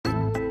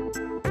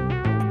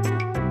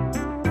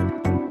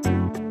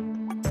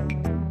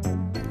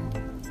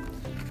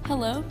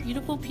Hello,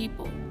 beautiful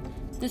people.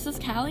 This is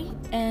Callie,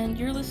 and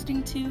you're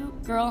listening to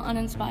Girl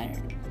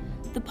Uninspired,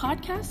 the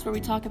podcast where we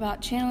talk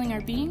about channeling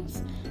our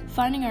beings,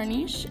 finding our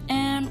niche,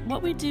 and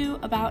what we do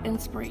about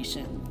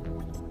inspiration.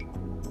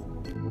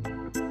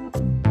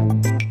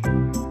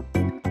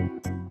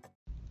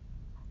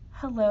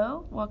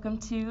 Hello, welcome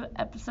to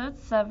episode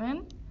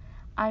 7.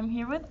 I'm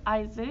here with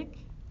Isaac.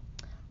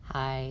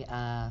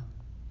 Hi,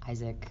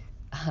 Isaac.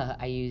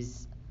 I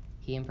use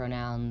he and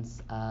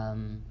pronouns.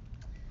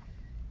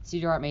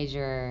 Studio art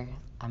major.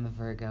 I'm a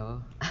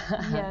Virgo.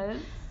 Yes.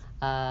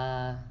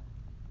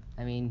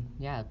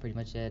 Pretty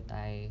much it.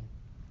 I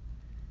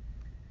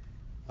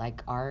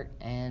like art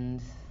and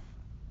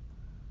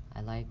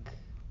I like,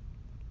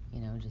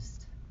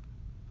 just,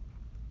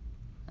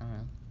 I don't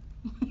know,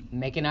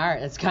 making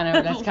art. That's kind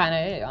of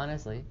it,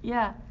 honestly.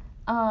 Yeah.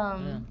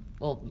 Yeah.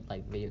 Well,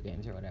 like video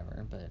games or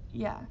whatever, but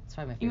yeah. It's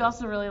probably my favorite. You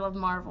also really love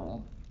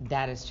Marvel.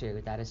 That is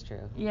true.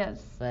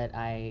 Yes. But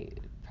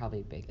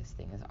probably biggest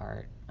thing is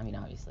art. I mean,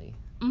 obviously.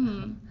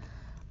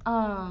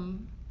 Mm-hmm.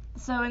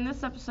 So in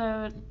this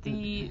episode,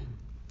 the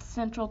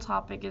central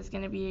topic is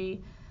going to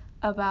be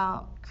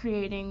about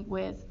creating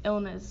with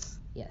illness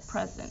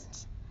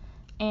present.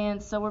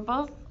 And so we're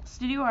both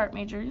studio art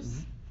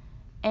majors,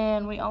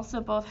 and we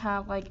also both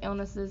have like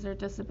illnesses or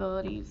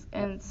disabilities.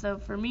 And so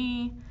for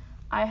me,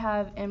 I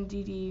have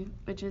MDD,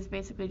 which is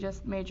basically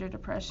just major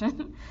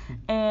depression,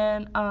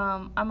 and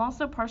I'm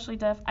also partially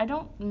deaf. I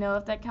don't know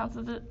if that counts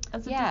as a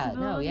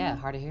disability.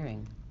 Hard of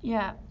hearing.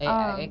 Yeah.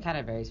 It kind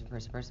of varies from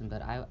person to person,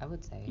 but I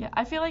would say. Yeah,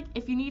 I feel like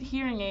if you need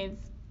hearing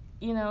aids,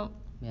 Yeah.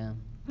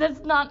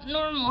 that's not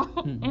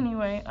normal.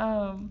 Anyway,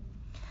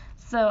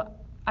 so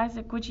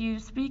Isaac, would you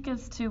speak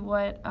as to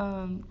what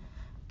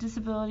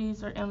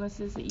disabilities or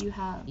illnesses that you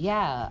have?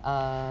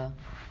 Yeah.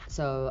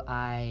 So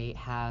I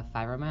have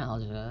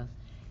fibromyalgia,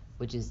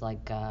 which is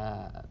like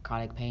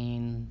chronic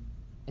pain.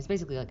 It's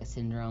basically like a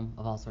syndrome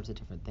of all sorts of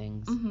different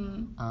things.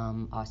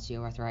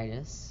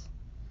 Osteoarthritis,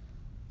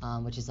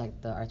 which is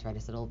like the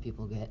arthritis that old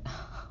people get.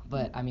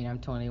 But I mean, I'm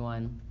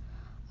 21,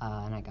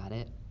 and I got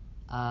it.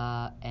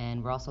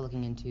 And we're also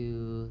looking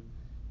into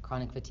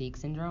chronic fatigue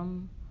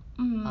syndrome,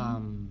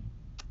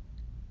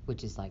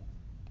 which is like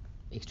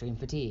extreme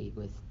fatigue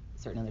with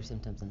certain other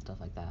symptoms and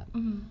stuff like that.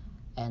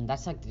 And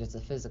that's like just a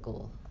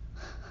physical.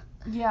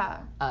 Yeah.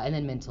 And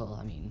then mental,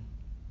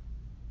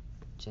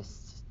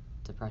 just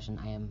depression.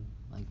 I am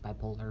like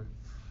bipolar.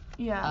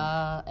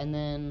 Yeah. And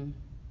then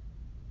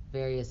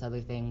various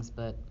other things,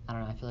 but I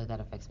don't know, I feel like that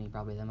affects me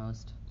probably the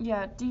most.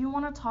 Yeah. Do you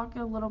want to talk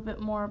a little bit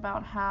more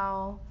about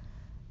how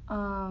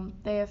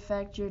they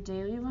affect your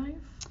daily life?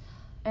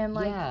 And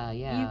like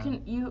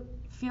you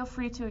feel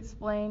free to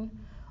explain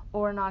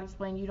or not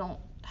explain. You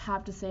don't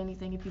have to say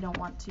anything if you don't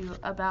want to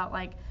about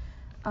like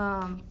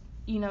some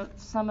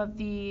of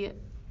the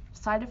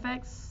side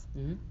effects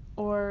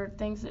or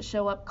things that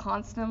show up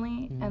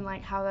constantly and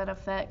like how that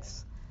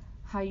affects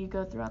how you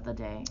go throughout the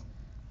day.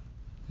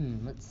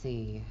 Let's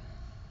see.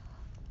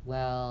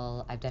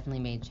 Well, I've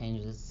definitely made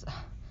changes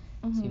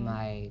to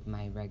my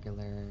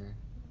regular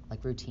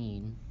like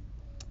routine.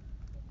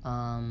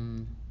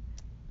 I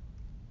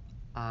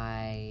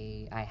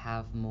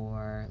have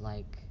more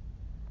like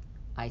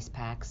ice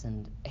packs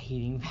and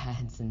heating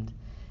pads and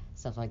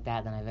stuff like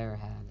that than I've ever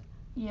had.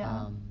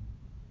 Yeah.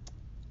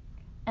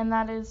 And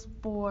that is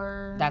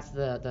for... That's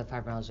the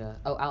fibromyalgia.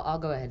 Oh, I'll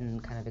go ahead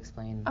and kind of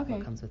explain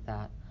what comes with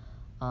that.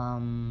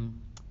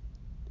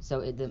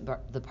 So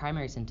the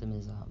primary symptom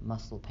is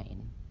muscle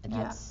pain, and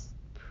that's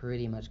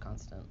pretty much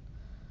constant.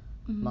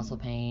 Muscle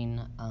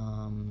pain,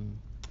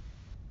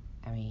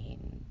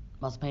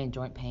 muscle pain,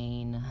 joint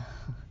pain,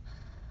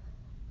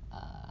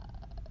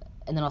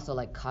 and then also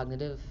like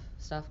cognitive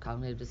stuff,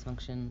 cognitive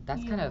dysfunction.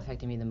 That's kind of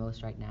affecting me the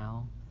most right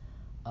now.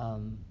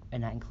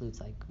 And that includes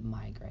like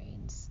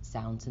migraines,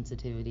 sound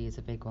sensitivity is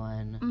a big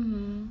one.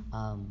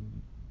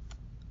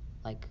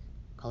 Like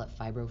call it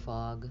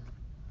fibrofog,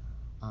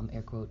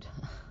 air quote,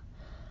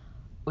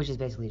 which is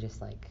basically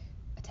just like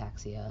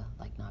ataxia,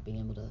 like not being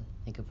able to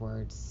think of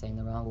words, saying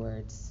the wrong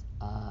words,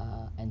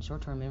 and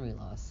short-term memory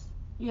loss.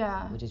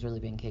 Yeah. Which has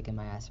really been kicking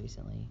my ass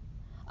recently.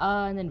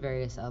 And then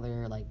various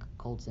other like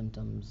cold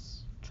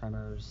symptoms,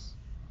 tremors,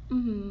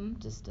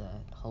 just a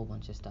whole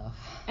bunch of stuff.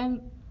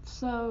 And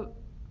so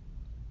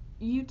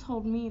you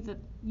told me that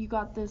you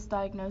got this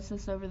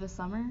diagnosis over the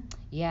summer?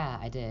 Yeah,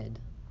 I did.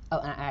 Oh,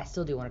 and I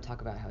still do want to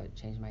talk about how it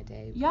changed my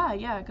day.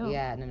 Yeah, go.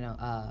 Yeah,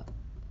 no.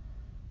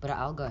 But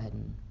I'll go ahead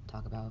and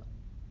talk about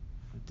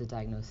the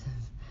diagnosis.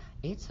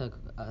 It took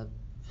a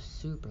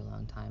super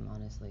long time,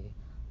 honestly.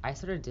 I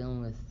started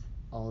dealing with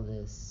all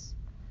this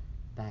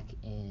back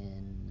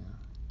in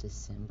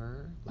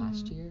December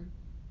last year,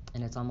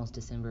 and it's almost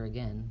December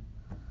again.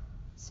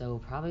 So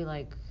probably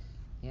like,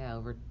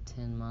 over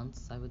 10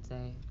 months, I would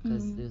say,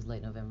 because it was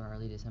late November,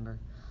 early December.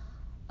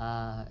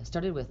 It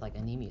started with like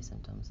anemia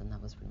symptoms, and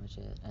that was pretty much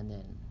it. And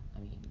then,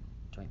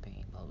 joint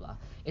pain, blah, blah, blah.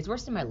 It's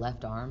worse in my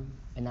left arm,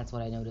 and that's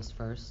what I noticed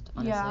first,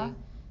 honestly. Yeah.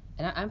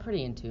 And I'm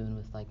pretty in tune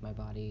with like my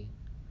body,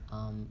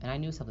 and I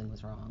knew something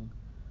was wrong.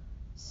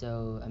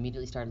 So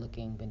immediately started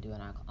looking, been doing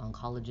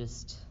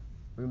oncologist,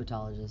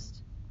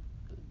 rheumatologist,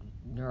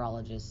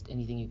 neurologist,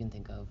 anything you can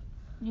think of.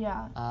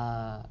 Yeah.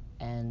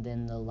 And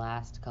then the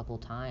last couple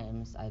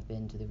times I've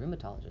been to the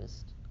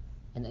rheumatologist,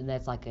 and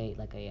that's like a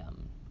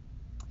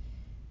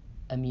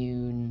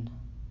immune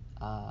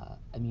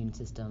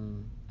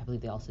system. I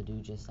believe they also do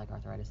just like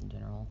arthritis in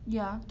general.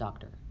 Yeah.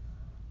 Doctor.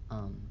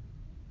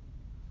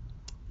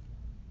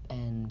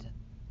 And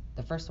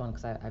the first one,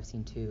 because I've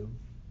seen two.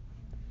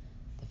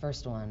 The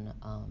first one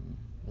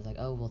was like,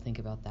 oh, we'll think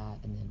about that,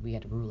 and then we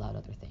had to rule out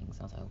other things.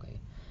 And I was like, okay.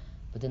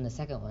 But then the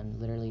second one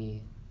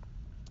literally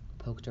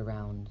poked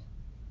around,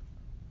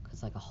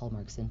 because like a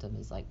hallmark symptom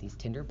is like these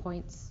tinder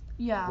points.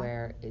 Yeah.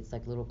 Where it's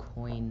like little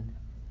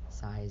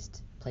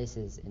coin-sized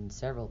places in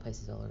several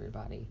places all over your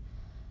body.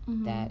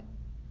 Mm-hmm. That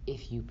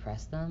if you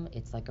press them,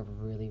 it's like a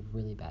really,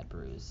 really bad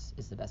bruise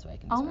is the best way I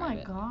can describe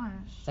it. Oh my gosh.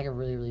 It's like a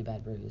really, really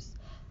bad bruise.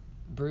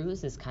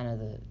 Bruise is kind of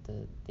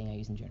the thing I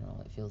use in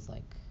general. It feels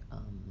like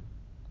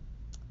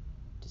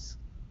just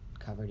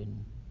covered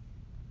in,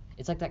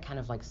 it's like that kind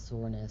of like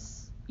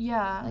soreness.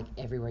 Yeah. Like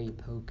everywhere you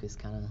poke is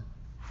kind of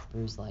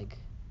bruise-like.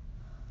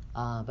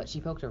 But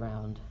she poked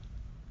around,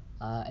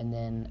 and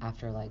then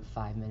after like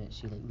 5 minutes,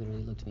 she like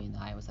literally looked me in the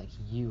eye and was like,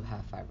 you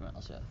have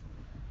fibromyalgia.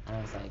 And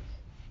I was like,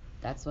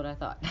 that's what I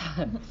thought.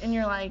 And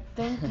you're like,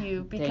 thank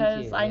you, because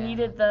thank you, I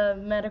needed the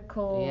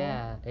medical.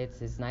 Yeah,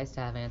 it's nice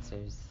to have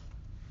answers.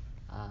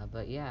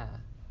 But yeah,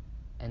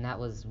 and that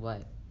was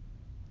what,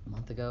 a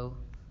month ago?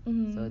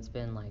 Mm-hmm. So it's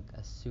been like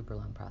a super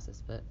long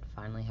process, but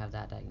finally have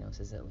that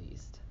diagnosis at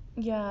least.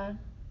 Yeah.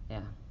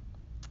 Yeah.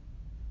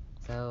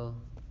 So,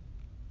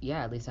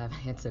 yeah, at least I have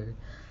an answer.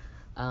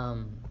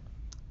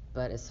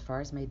 But as far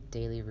as my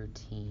daily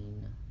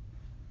routine,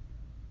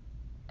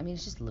 I mean,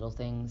 it's just little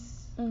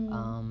things.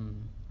 Mm-hmm.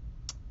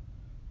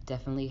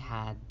 Definitely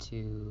had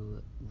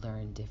to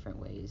learn different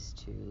ways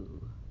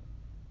to,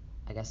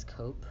 I guess,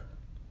 cope.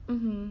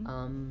 Mm-hmm.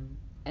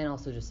 And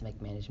also just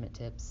make management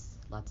tips,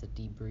 lots of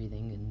deep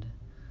breathing and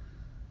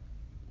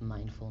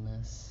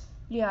mindfulness.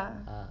 Yeah.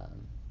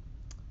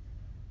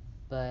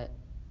 But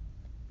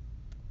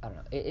I don't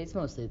know. It's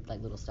mostly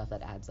like little stuff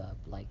that adds up.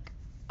 Like,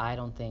 I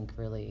don't think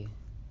really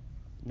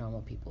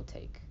normal people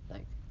take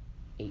like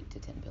 8 to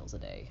 10 pills a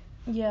day.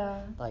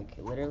 Yeah. Like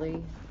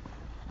literally.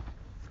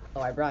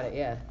 Oh, I brought it.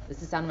 Yeah. This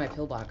is the sound of my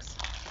pill box.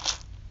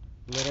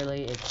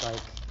 Literally, it's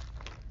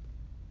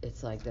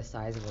like the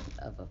size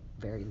of a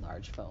very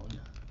large phone.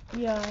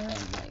 Yeah.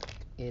 And like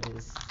it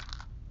is,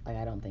 like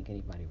I don't think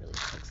anybody really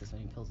takes this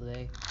many pills a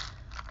day.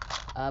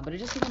 But it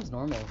just becomes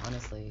normal,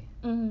 honestly.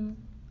 Mm-hmm.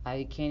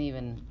 I can't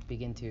even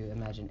begin to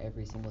imagine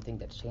every single thing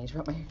that's changed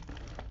about my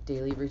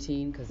daily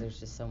routine because there's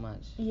just so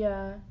much.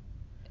 Yeah.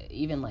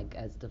 Even like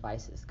as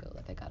devices go,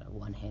 like I got a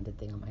one-handed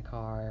thing on my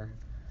car.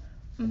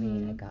 Mm-hmm. I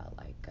mean, I got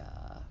like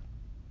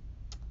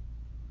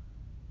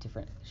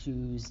different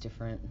shoes,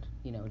 different,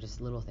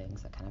 just little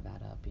things that kind of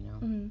add up,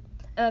 Mm-hmm. And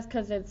that's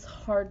because it's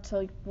hard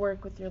to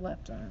work with your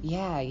left arm.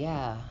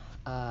 Yeah.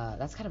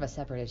 That's kind of a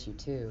separate issue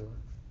too,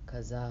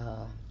 because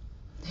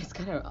it's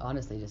kind of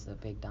honestly just a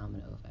big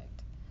domino effect.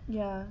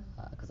 Yeah.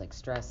 Because like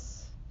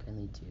stress can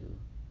lead to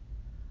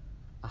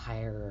a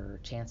higher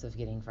chance of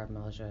getting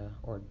fibromyalgia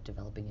or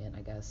developing it,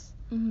 I guess.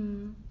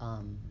 Mm-hmm.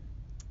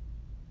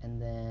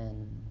 And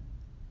then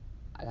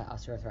I got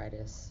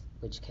osteoarthritis,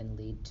 which can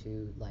lead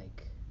to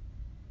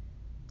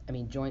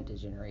joint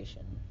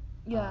degeneration.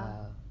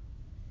 Yeah.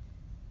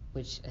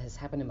 Which has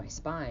happened in my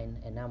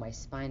spine, and now my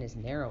spine is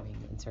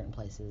narrowing in certain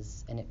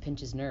places, and it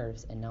pinches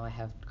nerves, and now I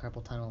have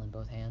carpal tunnel in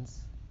both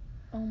hands.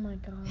 Oh my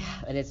god.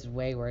 Yeah, and it's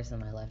way worse than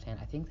my left hand.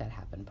 I think that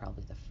happened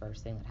probably the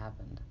first thing that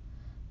happened.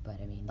 But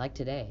I mean, like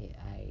today,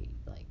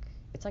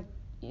 it's like,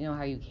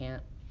 how you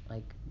can't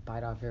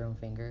bite off your own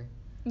finger?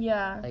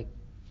 Yeah.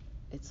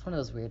 It's one of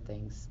those weird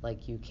things.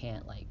 You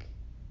can't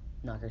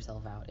knock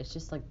yourself out. It's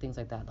just things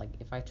like that.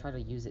 If I try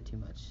to use it too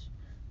much,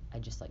 I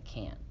just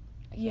can't.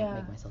 I can't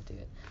make myself do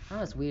it. I don't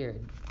know, it's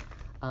weird.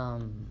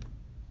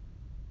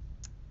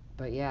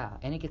 But yeah,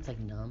 and it gets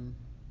numb.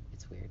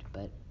 It's weird,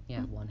 but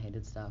yeah,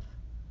 one-handed stuff.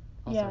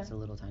 All sorts of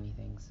little tiny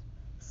things.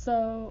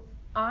 So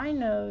I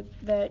know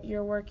that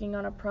you're working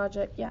on a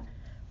project,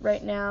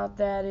 right now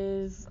that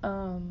is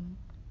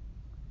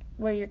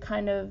where you're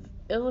kind of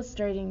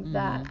illustrating mm-hmm.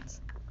 that.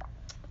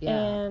 Yeah.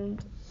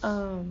 And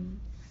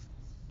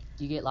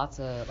you get lots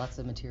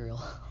of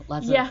material,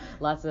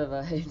 lots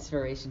of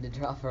inspiration to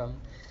draw from.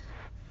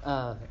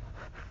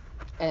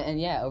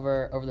 And yeah,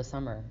 over the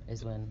summer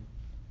is when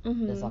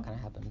mm-hmm. this all kind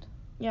of happened.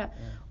 Yeah.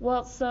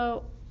 Well,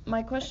 so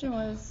my question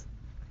was,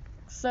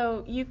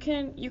 so you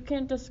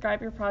can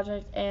describe your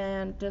project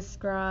and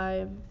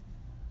describe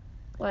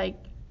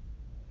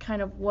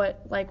kind of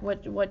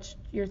what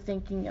you're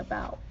thinking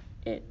about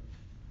it.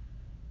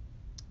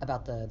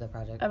 About the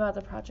project. About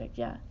the project,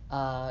 yeah.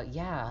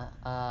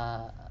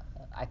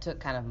 I took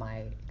kind of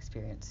my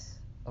experience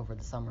over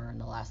the summer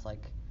and the last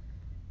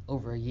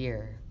over a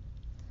year,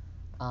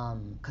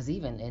 'cause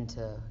even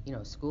into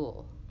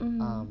school,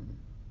 mm-hmm.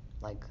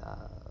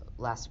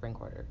 Last spring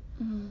quarter.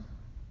 Mm-hmm.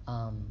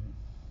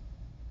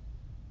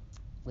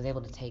 was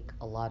able to take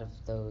a lot of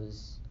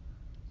those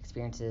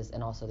experiences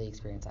and also the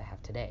experience I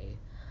have today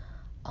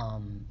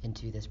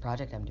into this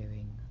project I'm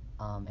doing,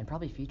 and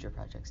probably future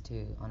projects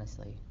too,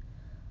 honestly.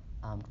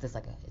 'Cause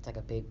it's like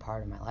a big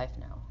part of my life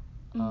now.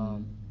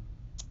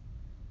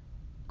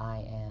 I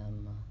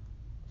am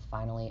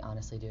finally,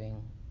 honestly,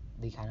 doing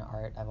the kind of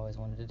art I've always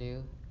wanted to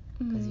do,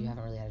 because you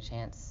haven't really had a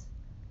chance,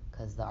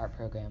 because the art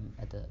program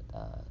at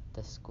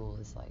the school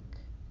is like,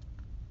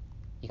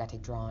 you gotta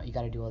take drawing, you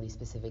gotta do all these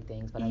specific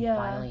things, but I'm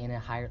finally in a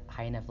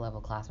high enough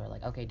level class where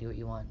like, okay, do what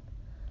you want.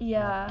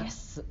 Yeah. Like,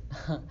 yes.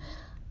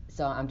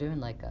 So I'm doing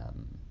like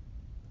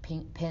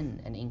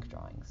pen and ink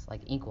drawings,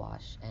 like ink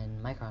wash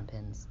and micron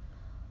pens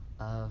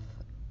of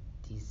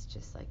these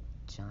just like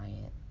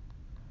giant,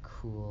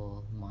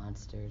 cool,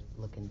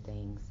 monster-looking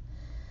things.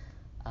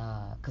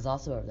 Because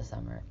also over the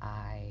summer,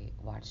 I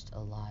watched a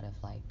lot of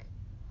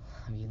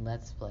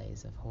Let's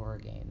Plays of horror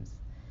games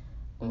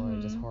or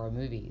just horror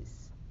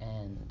movies,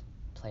 and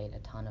played a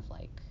ton of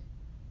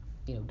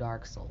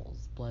Dark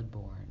Souls,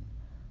 Bloodborne,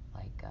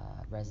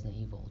 Resident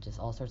Evil, just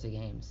all sorts of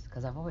games,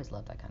 because I've always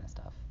loved that kind of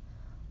stuff.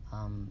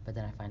 But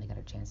then I finally got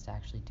a chance to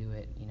actually do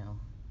it,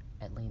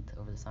 at length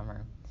over the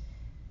summer.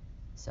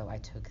 So I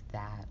took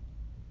that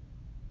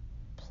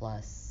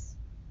plus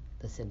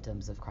the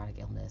symptoms of chronic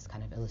illness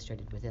kind of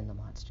illustrated within the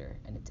monster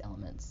and its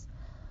elements.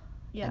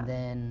 Yeah. And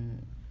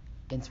then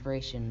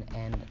inspiration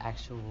and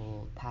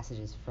actual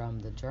passages from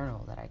the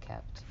journal that I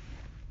kept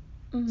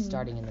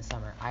starting in the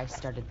summer. I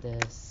started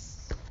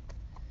this,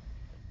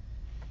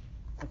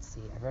 let's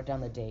see, I wrote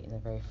down the date in the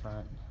very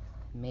front,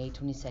 May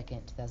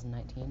 22nd,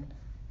 2019,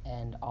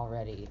 and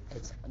already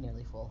it's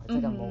nearly full. It's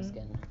like a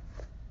moleskin.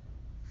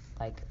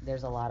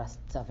 There's a lot of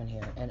stuff in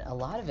here, and a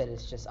lot of it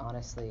is just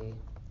honestly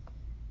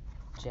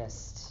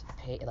just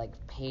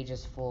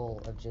pages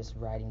full of just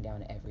writing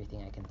down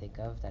everything I can think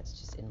of that's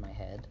just in my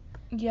head.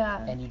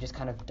 Yeah. And you just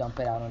kind of dump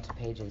it out onto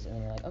pages, and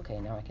then you're like, okay,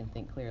 now I can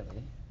think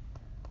clearly.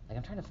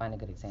 I'm trying to find a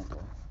good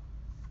example.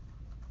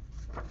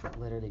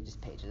 Literally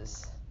just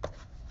pages.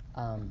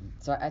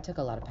 So I took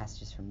a lot of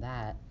passages from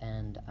that,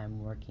 and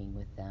I'm working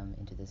with them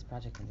into this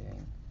project I'm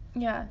doing.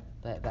 Yeah.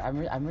 But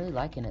I'm really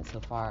liking it so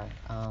far,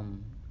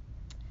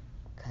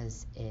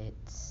 because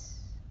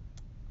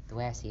the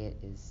way I see it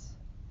is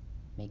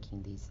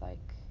making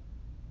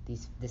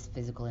this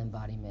physical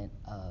embodiment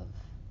of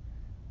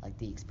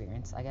the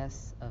experience, I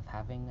guess, of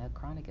having a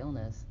chronic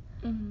illness.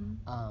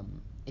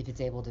 If it's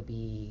able to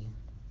be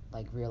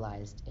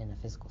realized in a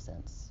physical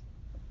sense,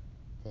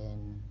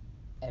 then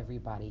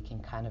everybody can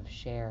kind of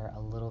share a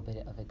little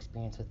bit of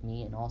experience with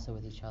me and also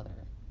with each other.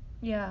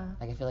 Yeah.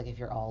 I feel like if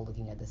you're all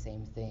looking at the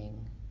same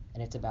thing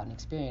and it's about an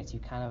experience, you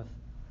kind of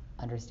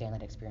understand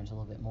that experience a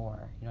little bit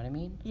more. You know what I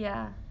mean?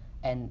 Yeah.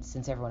 And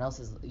since everyone else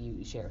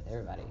you share with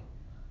everybody.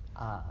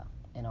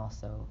 And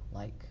also,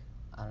 I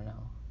don't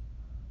know,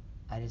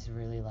 I just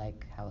really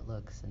like how it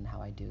looks and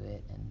how I do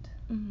it,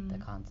 and the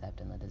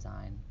concept and the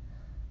design.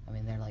 I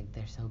mean,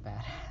 they're so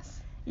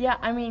badass. Yeah,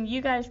 I mean,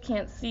 you guys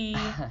can't see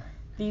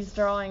these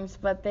drawings,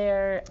 but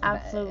they're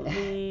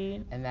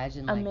absolutely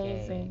imagine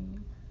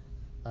amazing.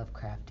 A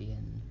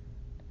Lovecraftian,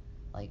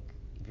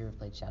 if you ever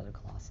played Shadow of the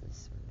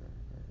Colossus,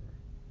 or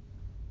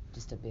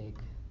just a big,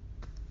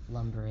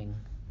 lumbering,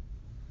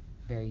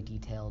 very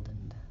detailed,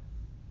 and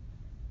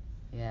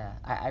yeah,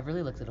 I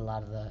really looked at a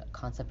lot of the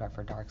concept art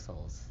for Dark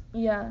Souls.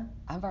 Yeah.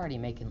 I've already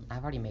made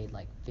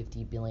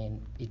 50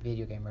 billion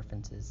video game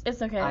references.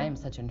 It's okay. I am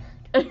such a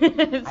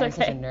nerd. I'm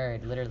such a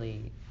nerd,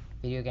 literally.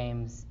 Video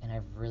games, and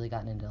I've really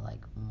gotten into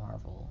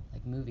Marvel,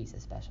 movies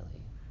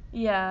especially.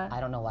 Yeah. I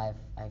don't know why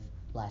I've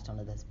latched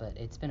onto this, but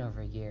it's been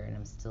over a year and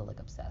I'm still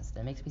obsessed.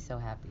 It makes me so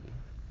happy.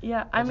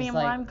 Yeah, I mean,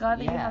 I'm glad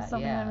that you have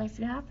something that makes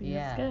you happy.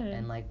 Yeah. That's good.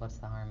 And what's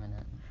the harm in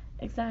it?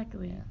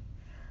 Exactly. Yeah.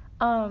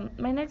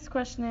 My next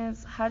question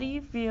is, how do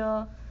you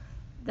feel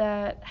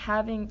that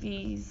having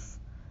these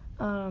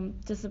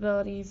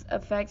disabilities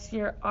affects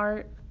your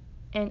art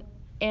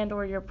and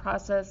or your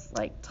process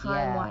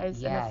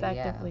time-wise and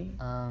effectively?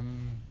 Yeah.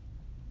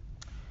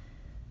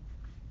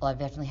 Well, I've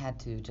definitely had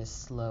to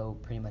just slow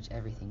pretty much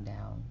everything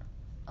down.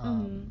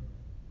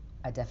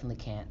 I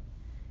definitely can't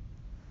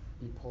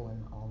be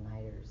pulling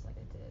all-nighters like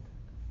I did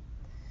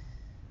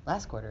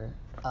last quarter.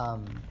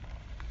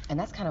 And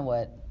that's kind of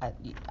what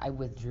I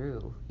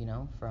withdrew,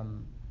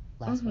 from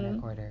last winter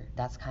quarter.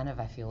 That's kind of,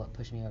 I feel, what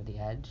pushed me over the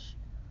edge,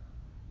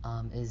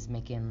 is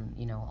making,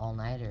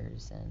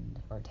 all-nighters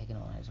or taking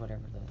all-nighters,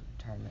 whatever the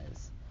term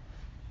is.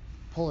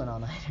 Pulling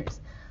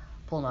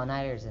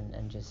all-nighters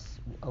and just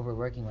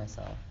overworking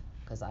myself,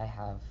 because I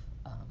have,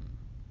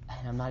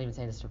 and I'm not even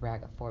saying this to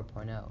brag, a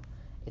 4.0.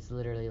 It's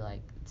literally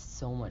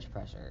so much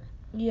pressure.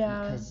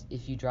 Yeah. Because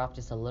if you drop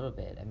just a little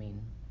bit, I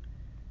mean,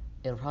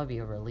 it'll probably be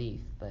a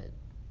relief, but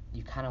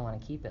you kind of want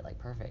to keep it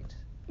perfect.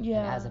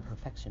 Yeah. And as a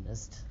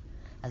perfectionist,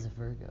 as a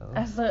Virgo.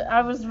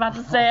 I was about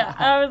to say,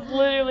 I was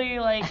literally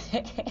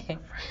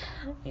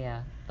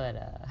yeah, but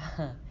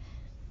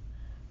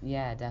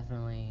yeah,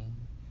 definitely.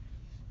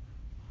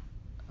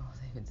 What was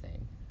I even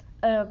saying?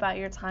 About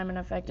your time and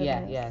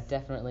effectiveness. Yeah,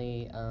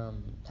 definitely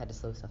had to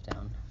slow stuff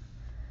down.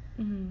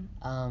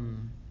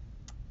 And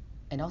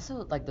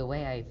also like the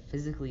way I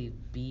physically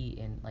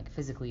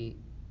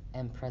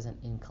am present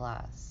in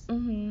class.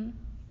 I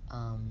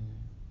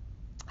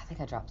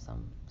think I dropped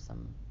some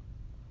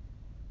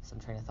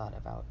train of thought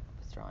about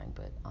withdrawing,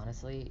 but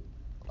honestly,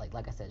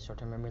 like I said,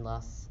 short-term memory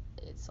loss,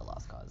 it's a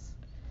lost cause.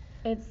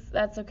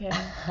 That's okay.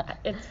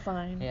 It's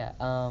fine. Yeah.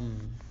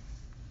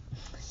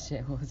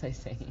 Shit, what was I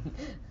saying?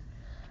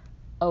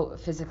 Oh,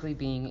 physically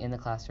being in the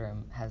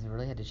classroom has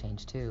really had to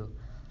change too.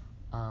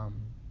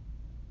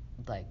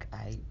 Like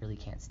I really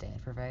can't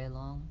stand for very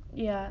long.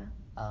 Yeah.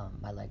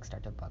 My legs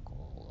start to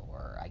buckle,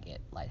 or I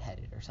get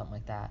lightheaded, or something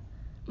like that.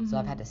 So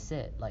I've had to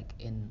sit like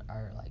in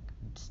our like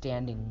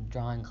standing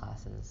drawing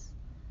classes,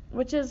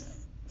 which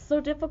is so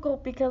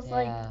difficult because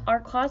like our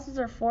classes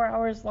are 4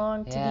 hours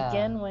long to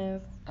begin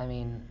with. I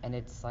mean, and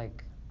it's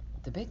like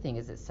the big thing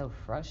is it's so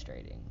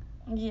frustrating.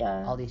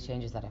 Yeah. All these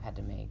changes that I've had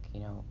to make,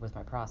 you know, with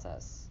my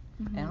process,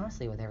 and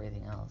honestly with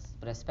everything else,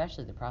 but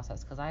especially the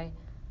process, because I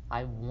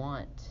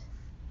want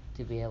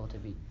to be able to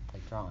be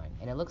like drawing,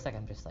 and it looks like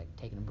I'm just like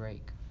taking a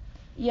break.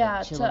 Yeah,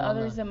 like, to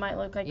others it might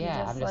look like you're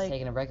just I'm just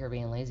taking a break or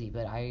being lazy,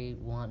 but I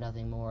want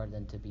nothing more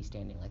than to be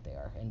standing like they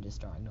are and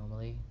just drawing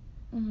normally.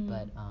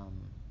 But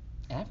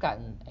and I've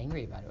gotten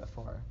angry about it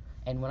before,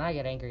 and when I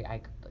get angry,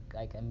 I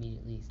like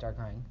immediately start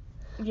crying.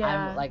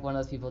 Yeah. I'm like one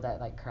of those people that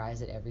like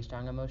cries at every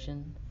strong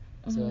emotion.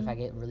 So if I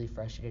get really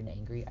frustrated and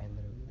angry, I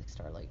literally like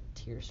start like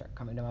tears start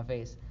coming to my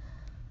face.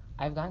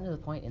 I've gotten to the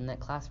point in that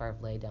class where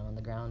I've laid down on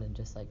the ground and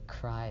just like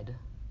cried,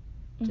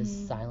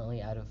 just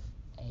silently out of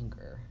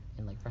anger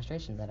and like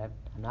frustration that I'm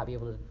not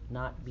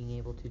being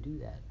able to do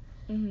that.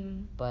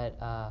 But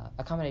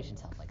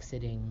accommodations help, like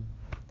sitting.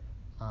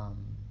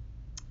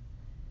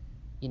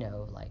 You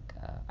know, like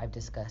I've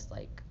discussed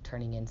like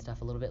turning in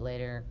stuff a little bit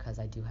later because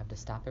I do have to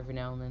stop every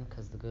now and then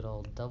because the good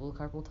old double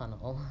carpal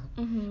tunnel,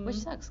 which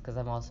sucks because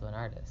I'm also an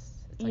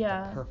artist. It's like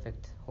the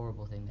perfect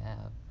horrible thing to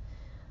have.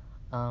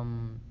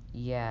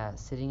 Yeah,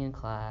 sitting in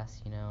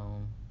class, you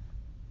know,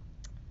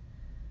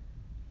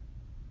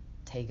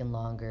 taking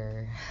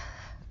longer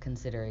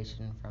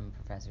consideration from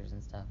professors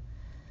and stuff.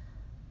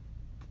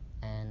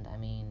 And I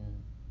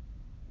mean,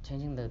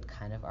 changing the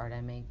kind of art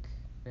I make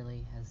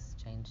really has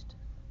changed.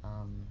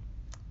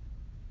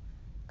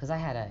 Because I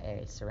had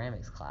a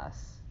ceramics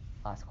class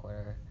last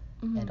quarter,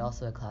 and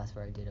also a class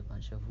where I did a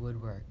bunch of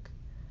woodwork,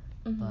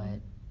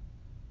 but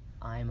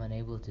I'm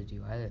unable to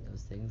do either of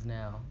those things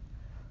now.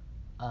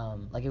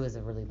 Like it was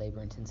a really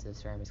labor-intensive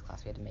ceramics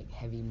class. We had to make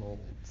heavy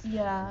molds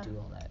and do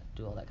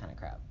all that kind of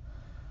crap.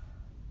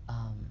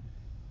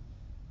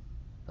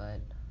 But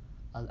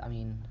I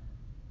mean,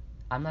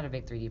 I'm not a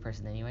big 3D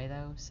person anyway,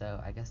 though,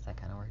 so I guess that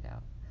kind of worked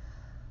out.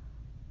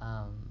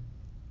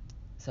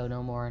 So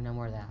no more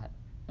of that.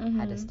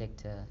 Had to stick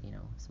to, you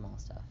know, small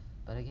stuff.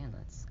 But again,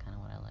 that's kind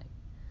of what I like.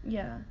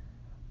 Yeah.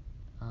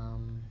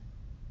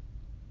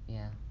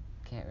 Yeah,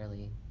 can't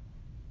really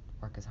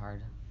work as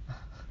hard.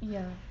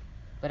 Yeah.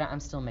 But I'm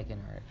still making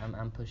art.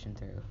 I'm pushing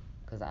through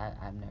because I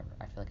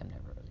feel like I'm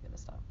never really gonna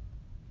stop,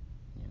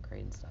 you know,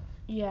 creating stuff.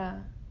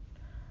 Yeah.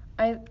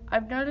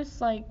 I've noticed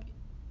like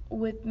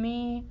with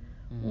me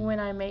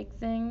when I make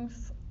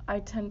things, I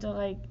tend to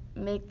like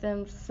make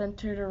them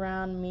centered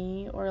around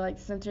me or like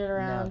centered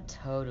around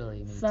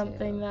totally me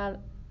something too.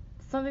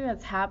 Something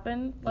that's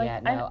happened. Like,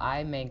 yeah, no,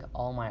 I make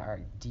all my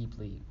art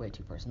way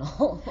too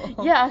personal.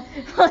 Yeah,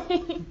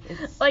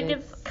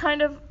 it's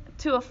kind of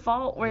to a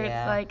fault where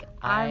it's like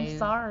I'm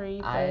sorry.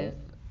 But I've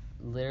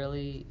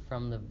literally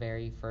from the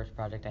very first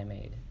project I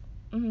made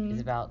is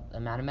about the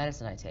amount of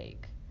medicine I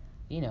take.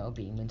 You know,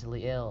 being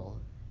mentally ill,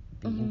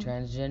 being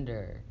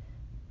transgender,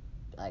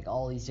 like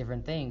all these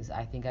different things.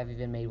 I think I've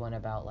even made one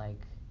about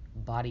like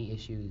body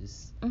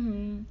issues.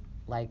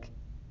 Like,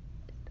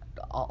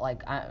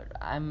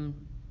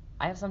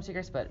 I have some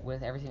secrets, but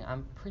with everything,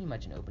 I'm pretty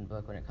much an open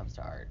book when it comes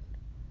to art.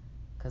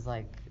 Cause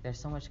like, there's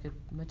so much good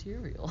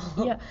material.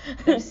 Yeah.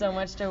 There's so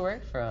much to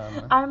work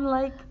from.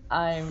 I'm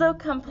so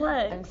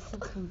complex. I'm so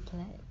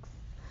complex.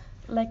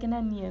 Like an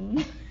onion.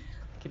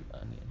 Like an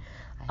onion.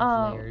 I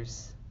have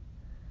layers.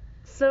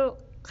 So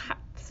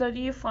do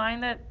you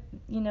find that,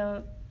 you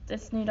know,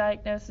 this new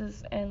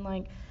diagnosis and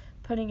like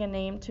putting a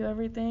name to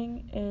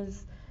everything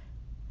is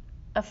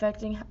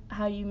affecting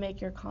how you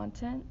make your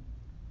content?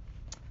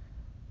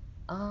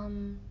 I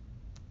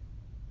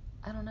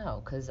don't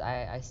know, cause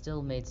I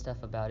still made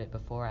stuff about it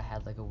before I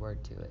had like a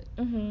word to it.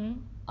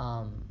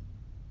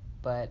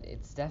 But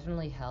it's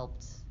definitely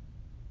helped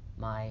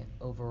my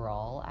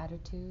overall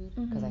attitude,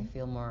 cause I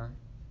feel more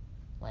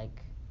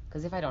like,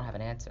 cause if I don't have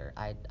an answer,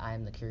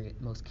 I'm the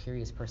most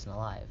curious person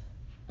alive,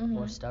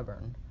 or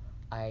stubborn.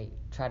 I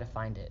try to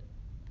find it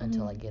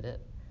until I get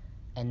it,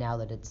 and now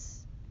that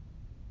it's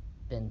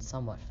been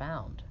somewhat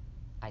found,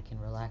 I can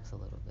relax a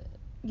little bit.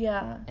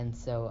 Yeah. And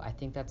so I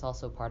think that's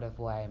also part of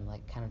why I'm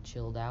like kind of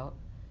chilled out.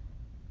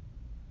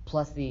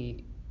 Plus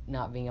the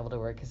not being able to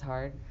work as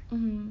hard.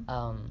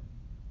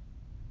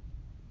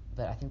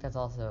 But I think that's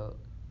also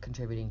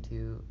contributing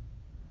to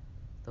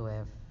the way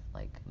I've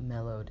like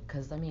mellowed.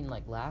 Cause I mean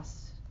like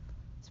last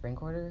spring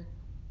quarter,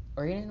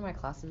 Were you in my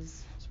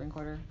classes spring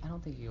quarter? I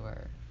don't think you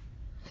were.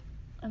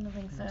 I don't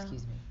think so.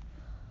 Excuse me.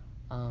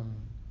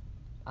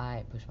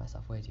 I pushed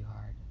myself way too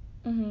hard.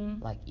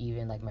 Mhm. Like,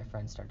 even, like, my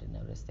friends started to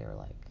notice. They were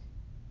like,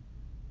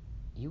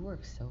 you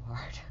work so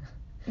hard.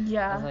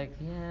 Yeah. I was like,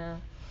 yeah.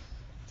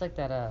 It's like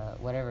that,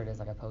 whatever it is,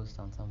 like a post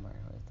on somewhere.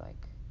 It's like,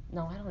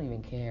 no, I don't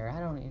even care. I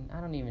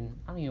don't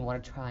even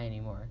want to try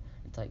anymore.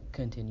 It's like,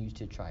 continues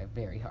to try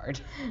very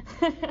hard.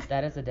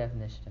 That is the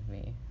definition of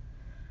me.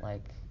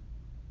 Like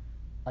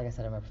I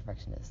said, I'm a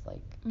perfectionist.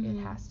 Like, it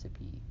has to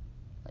be,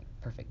 like,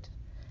 perfect.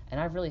 And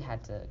I've really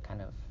had to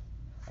kind of,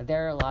 like,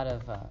 there are a lot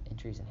of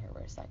entries in here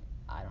where it's like,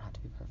 I don't have to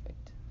be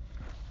perfect.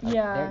 Like,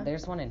 yeah.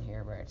 There's one in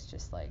here where it's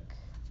just like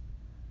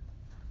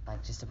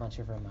just a bunch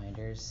of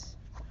reminders.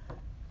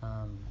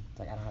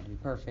 Like, I don't have to be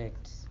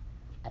perfect.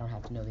 I don't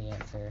have to know the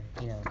answer.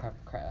 You know,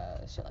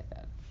 shit like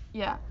that.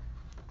 Yeah.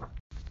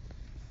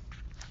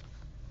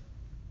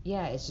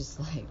 Yeah, it's just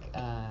like,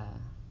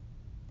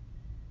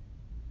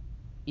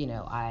 you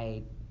know,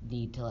 I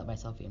need to let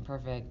myself be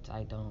imperfect.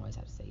 I don't always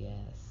have to say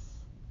yes.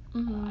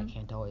 I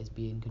can't always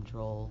be in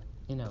control.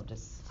 You know,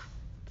 just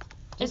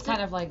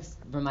kind of like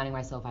reminding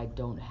myself I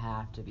don't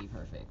have to be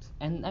perfect.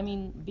 And I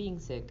mean, being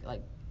sick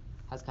like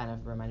has kind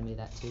of reminded me of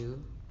that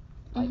too.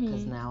 Like,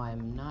 because now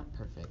I'm not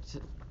perfect.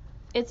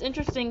 It's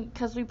interesting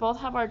because we both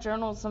have our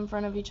journals in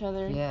front of each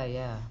other.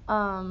 Yeah.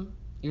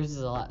 Yours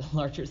is a lot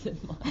larger than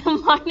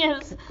mine. Mine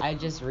is. I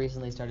just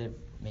recently started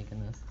making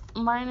this.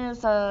 Mine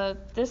is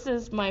this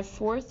is my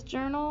 4th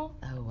journal.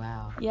 Oh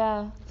wow.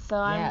 Yeah. So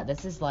yeah,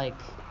 this is like.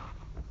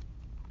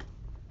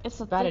 It's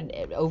about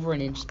over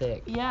an inch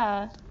thick.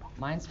 Yeah.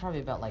 Mine's probably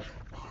about like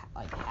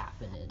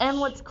half an inch. And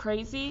what's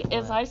crazy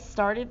is I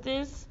started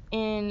this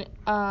in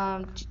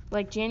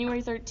like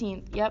January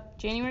 13th. Yep,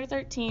 January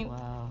 13th.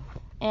 Wow.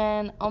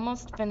 And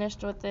almost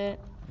finished with it.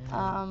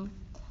 Yeah.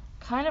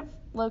 Kind of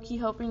low-key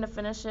hoping to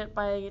finish it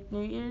by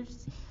New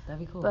Year's. That'd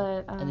be cool.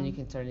 But and then you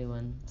can start a new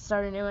one.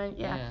 Start a new one,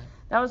 yeah.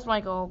 That was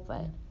my goal,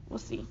 but we'll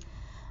see.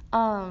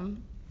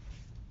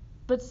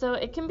 But so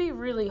it can be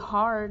really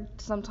hard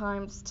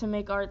sometimes to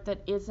make art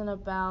that isn't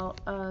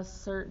about a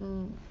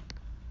certain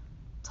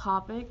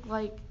topic.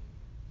 Like,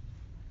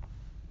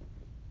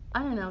 I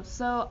don't know.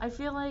 So I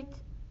feel like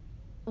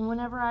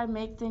whenever I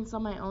make things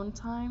on my own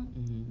time,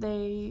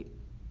 they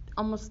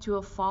almost to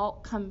a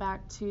fault come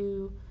back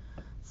to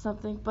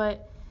something.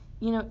 But,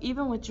 you know,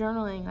 even with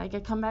journaling, like,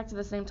 I come back to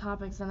the same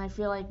topics and I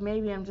feel like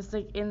maybe I'm just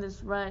like in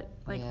this rut,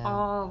 like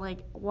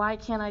why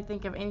can't I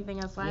think of anything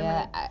else?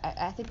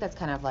 I think that's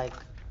kind of like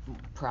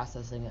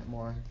processing it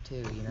more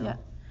too, you know. Yeah.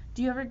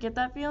 Do you ever get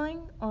that feeling,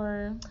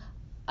 or?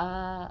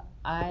 I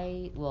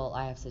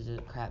have such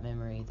a crap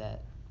memory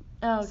that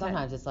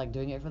sometimes it's like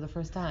doing it for the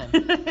first time.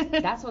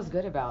 That's what's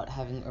good about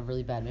having a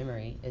really bad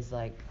memory is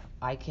like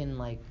I can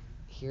like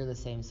hear the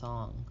same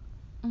song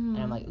and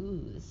I'm like,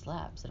 ooh, this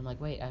slaps, and I'm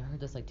like, wait, I heard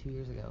this like 2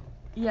 years ago.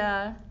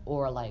 Yeah.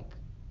 Or like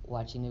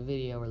watching a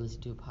video or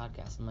listening to a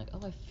podcast, I'm like, oh,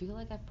 I feel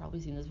like I've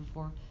probably seen this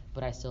before,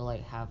 but I still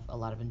like have a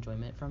lot of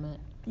enjoyment from it.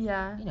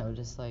 Yeah. You know,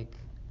 just like.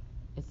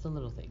 It's the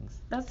little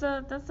things. That's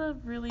a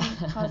really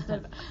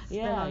positive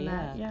spin on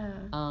that. Yeah.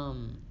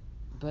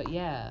 But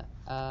yeah,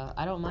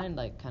 I don't mind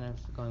like kind of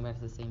going back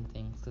to the same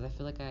things because I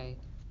feel like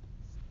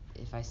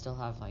if I still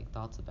have like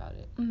thoughts about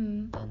it,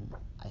 then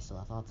I still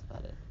have thoughts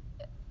about it.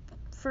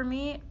 For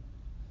me,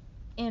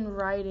 in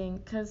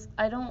writing, because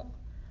I don't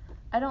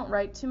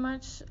write too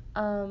much.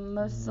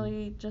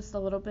 Mostly just a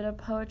little bit of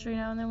poetry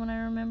now and then when I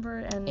remember.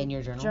 And in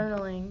your journal?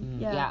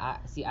 Journaling. Yeah.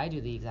 Yeah. I do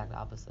the exact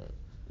opposite.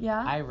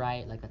 Yeah? I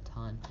write like a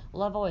ton.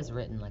 Well, I've always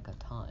written like a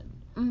ton.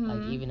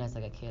 Like even as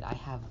like a kid, I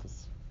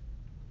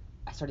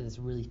started this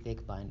really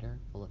thick binder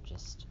full of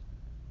just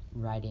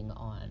writing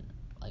on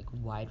like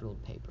wide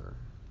ruled paper,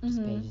 just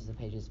pages and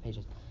pages and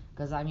pages.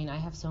 Because I mean, I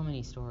have so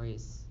many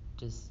stories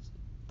just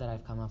that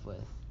I've come up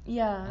with.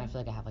 Yeah. And I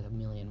feel like I have like a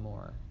million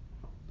more.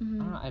 I don't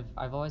know.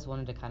 I've always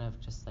wanted to kind of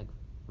just like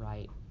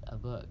write a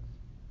book.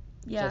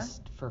 Yeah.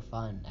 Just for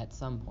fun at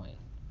some point.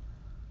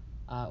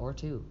 Or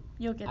two.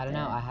 You'll get there. I don't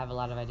know. I have a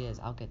lot of ideas.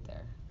 I'll get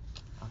there.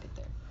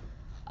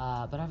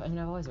 But I've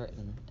always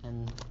written,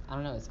 and I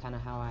don't know. It's kind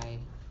of how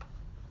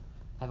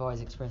I've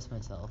always expressed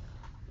myself.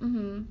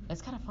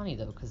 It's kind of funny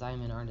though, because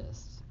I'm an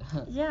artist.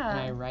 Yeah. And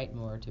I write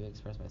more to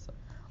express myself.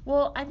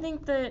 Well, I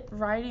think that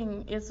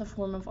writing is a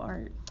form of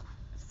art.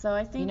 So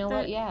I think you know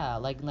what? Yeah,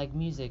 like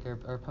music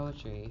or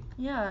poetry.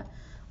 Yeah.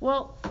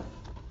 Well,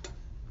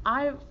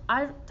 I've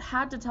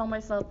had to tell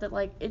myself that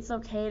like it's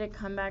okay to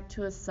come back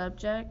to a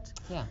subject.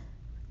 Yeah.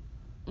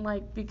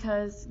 Like,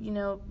 because, you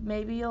know,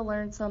 maybe you'll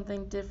learn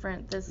something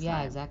different this time.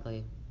 Yeah,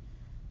 exactly.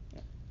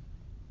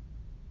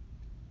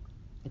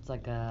 It's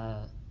like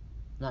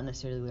not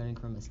necessarily learning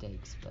from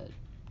mistakes, but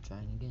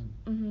trying again.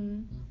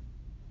 Yeah.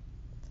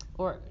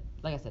 Or,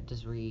 like I said,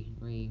 just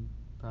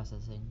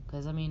reprocessing.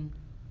 Because, I mean,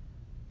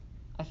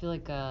 I feel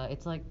like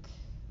it's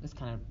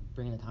kind of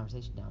bringing the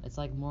conversation down. It's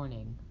like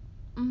mourning.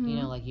 You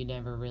know, like you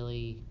never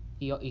really,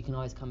 you can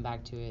always come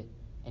back to it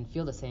and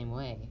feel the same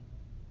way.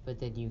 But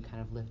then you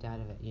kind of lift out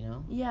of it, you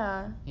know?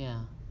 Yeah.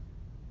 Yeah.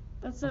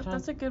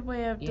 That's a good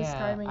way of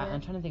describing it.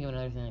 I'm trying to think of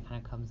another thing that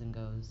kind of comes and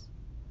goes.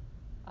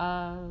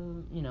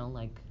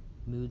 Like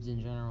moods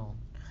in general.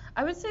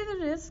 I would say that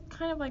it is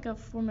kind of like a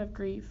form of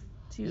grief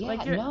too. Yeah,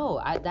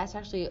 like that's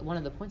actually one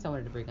of the points I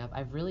wanted to bring up.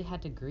 I've really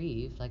had to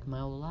grieve like my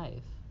whole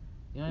life.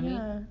 You know what I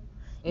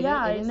mean?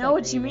 I know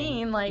what you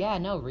mean. Like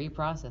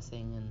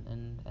reprocessing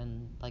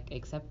and like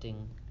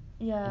accepting.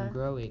 Yeah. And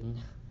growing.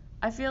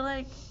 I feel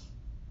like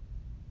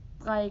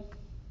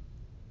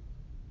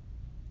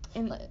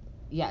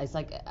it's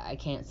like I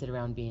can't sit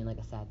around being like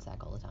a sad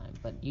sack all the time,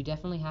 but you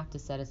definitely have to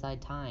set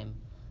aside time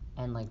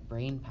and like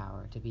brain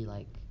power to be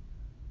like,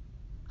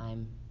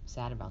 I'm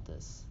sad about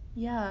this.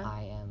 Yeah.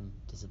 I am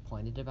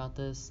disappointed about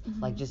this.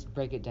 Mm-hmm. Like just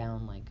break it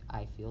down. Like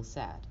I feel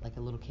sad, like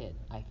a little kid.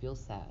 I feel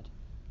sad.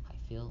 I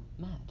feel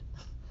mad.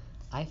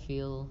 I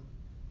feel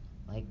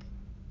like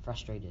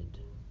frustrated.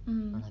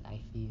 Mm-hmm. Or like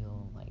I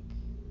feel like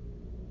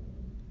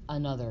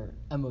another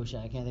emotion.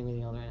 I can't think of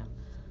anything else right now.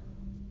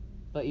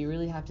 But you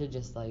really have to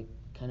just like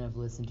kind of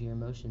listen to your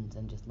emotions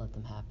and just let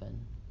them happen.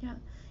 Yeah.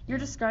 You're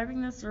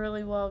describing this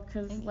really well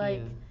because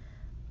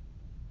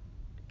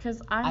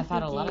I've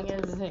had a lot of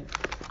time to think.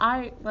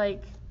 I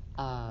like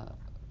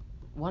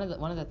one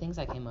of the things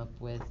I came up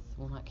with,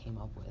 well not came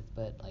up with,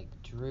 but like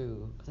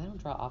drew, because I don't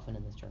draw often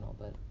in this journal,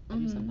 but I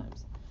do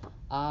sometimes.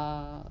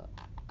 I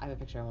have a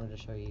picture I wanted to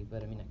show you,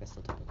 but I mean I can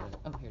still take a look.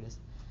 Oh, here it is.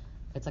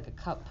 It's like a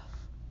cup,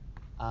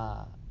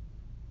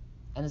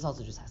 and this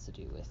also just has to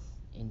do with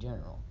in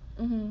general.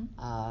 Mm-hmm.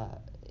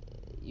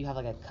 You have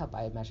like a cup,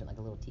 I imagine like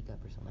a little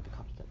teacup or something, like a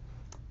coffee cup.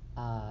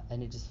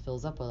 And it just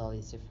fills up with all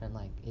these different,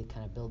 like, it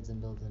kind of builds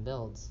and builds and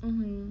builds.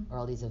 Mm-hmm. Or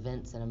all these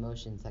events and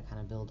emotions that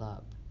kind of build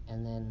up.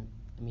 And then,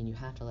 I mean, you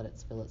have to let it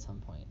spill at some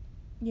point.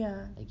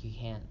 Yeah. Like, you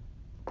can't,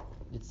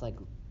 it's like,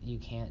 you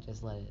can't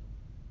just let it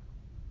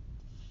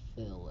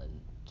fill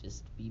and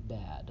just be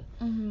bad.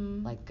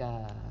 Mm-hmm. Like,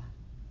 I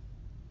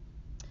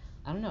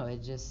don't know,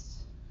 it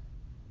just,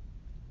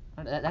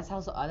 that's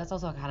also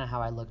kind of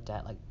how I looked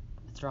at, like,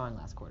 drawing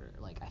last quarter.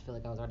 Like I feel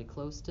like I was already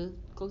close to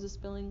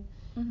spilling,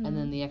 and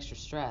then the extra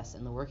stress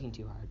and the working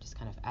too hard just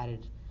kind of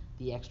added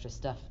the extra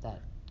stuff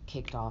that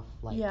kicked off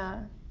like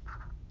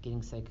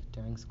getting sick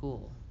during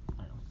school.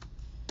 I don't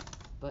know,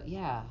 but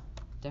yeah,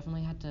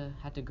 definitely had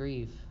to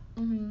grieve.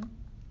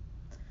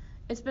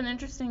 It's been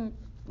interesting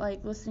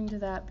like listening to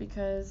that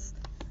because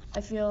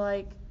I feel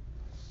like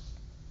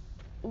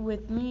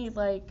with me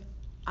like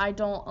I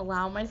don't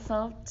allow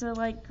myself to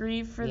like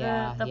grieve for the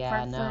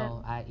parts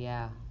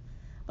that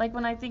like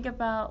when I think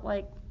about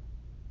like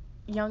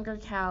younger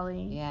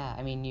Callie. Yeah,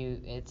 I mean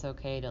it's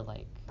okay to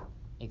like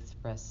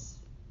express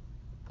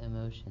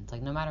emotions,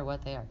 like no matter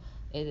what they are.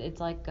 It's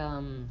like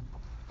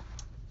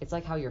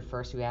how your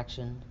first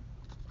reaction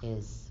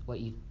is what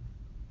you've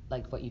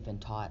been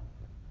taught.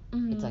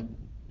 Mm-hmm. It's like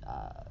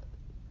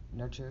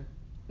nurture.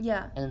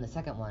 Yeah. And then the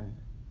second one,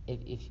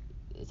 if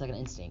it's like an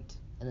instinct,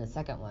 and then the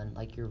second one,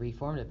 like your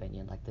reformed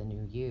opinion, like the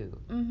new you,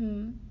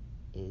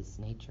 is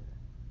nature.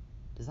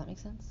 Does that make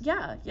sense?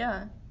 Yeah,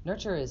 yeah.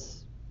 Nurture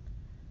is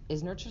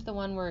nurture the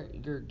one where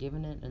you're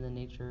given it and then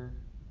nature,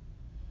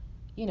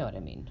 you know what I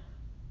mean?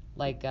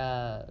 Like,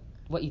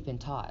 what you've been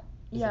taught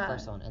is the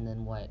first one, and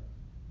then what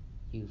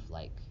you've,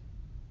 like,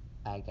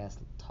 I guess,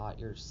 taught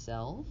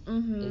yourself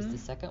is the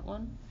second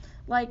one.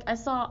 Like, I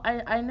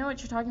know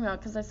what you're talking about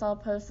because I saw a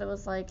post that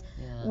was like,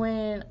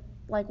 when,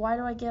 like, why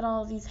do I get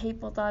all these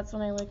hateful thoughts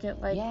when I look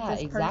at, like,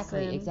 this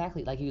person? Yeah,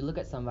 exactly. Like, you look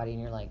at somebody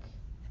and you're like,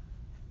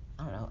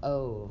 I don't know,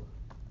 oh...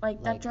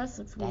 Like, that dress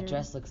looks weird. That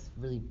dress looks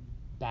really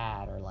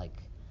bad, or like,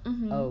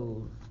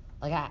 oh,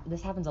 like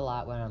this happens a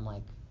lot when I'm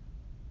like,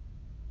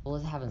 well,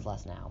 this happens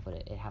less now, but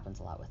it happens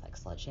a lot with like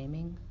slut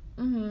shaming,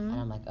 and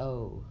I'm like,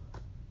 oh,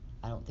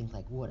 I don't think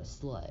like what a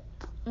slut,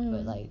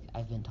 but like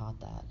I've been taught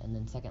that, and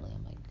then secondly,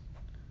 I'm like,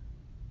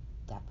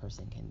 that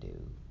person can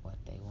do what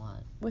they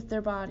want with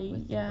their body,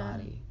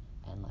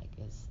 and like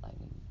is I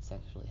mean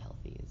sexually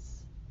healthy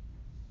is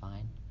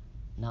fine,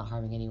 not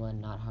harming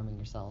anyone, not harming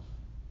yourself.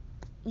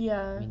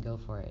 Yeah. I mean, go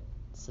for it.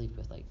 Sleep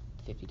with like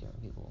 50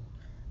 different people.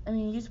 I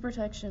mean, use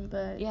protection,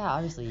 but... Yeah,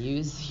 obviously,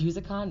 use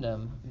a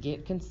condom.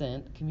 Get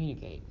consent.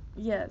 Communicate.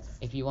 Yes.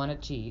 If you want to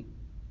cheat,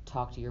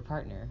 talk to your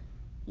partner.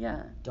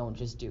 Yeah. Don't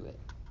just do it.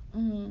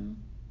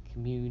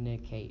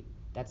 Communicate.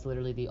 That's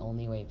literally the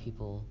only way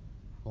people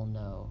will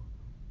know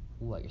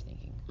what you're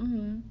thinking.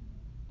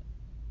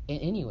 In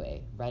any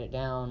way, write it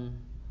down,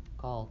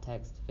 call,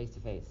 text,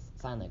 face-to-face,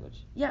 sign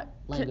language. Yeah.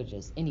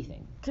 Languages,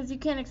 anything. Because you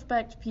can't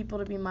expect people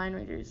to be mind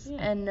readers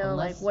and know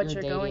like what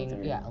you're going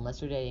through. Yeah,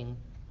 unless you're dating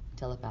a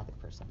telepathic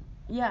person.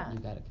 Yeah. You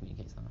gotta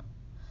communicate somehow.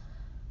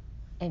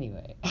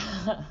 Anyway,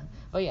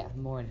 but yeah,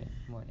 mourning.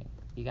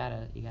 You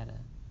gotta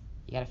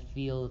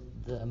feel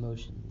the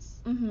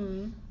emotions.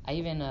 I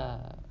even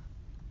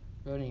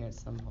wrote in here at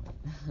some point.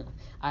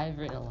 I've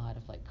written a lot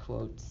of like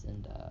quotes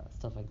and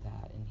stuff like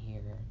that in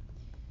here.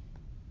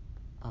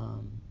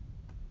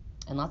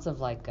 And lots of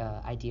like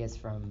ideas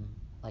from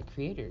like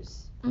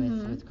creators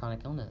with chronic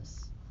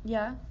illness.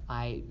 Yeah.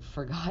 I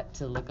forgot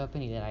to look up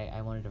any that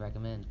I wanted to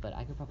recommend, but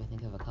I could probably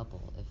think of a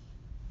couple if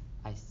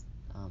I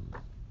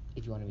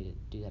if you wanted me to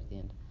do that at the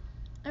end.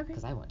 Okay.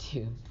 Because I want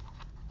to.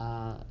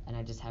 And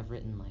I just have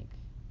written, like,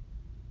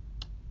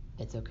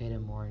 it's okay to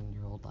mourn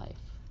your old life.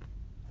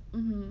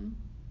 Mm-hmm.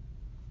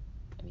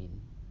 I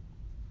mean,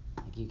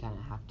 like, you kind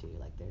of have to.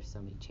 Like, there's so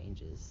many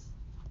changes.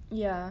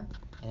 Yeah.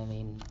 And I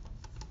mean,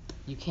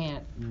 you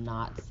can't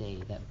not say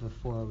that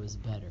before was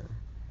better.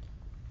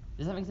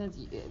 Does that make sense?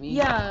 I mean,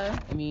 yeah.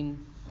 I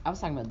mean, I was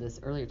talking about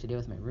this earlier today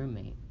with my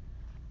roommate.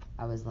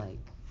 I was like,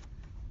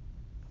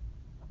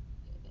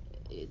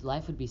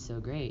 life would be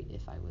so great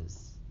if I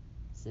was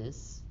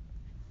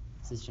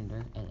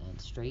cisgender,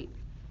 and straight,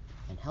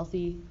 and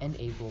healthy, and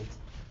abled.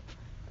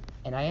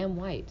 And I am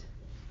white,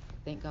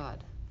 thank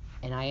God.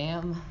 And I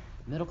am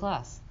middle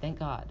class, thank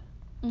God.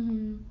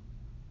 Mm-hmm.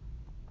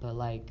 But,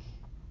 like,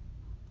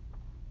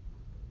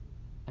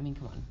 I mean,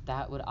 come on,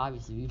 that would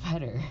obviously be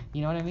better.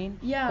 You know what I mean?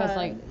 Yeah. Because,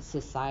 like,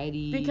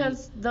 society.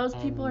 Because those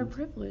people are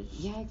privileged.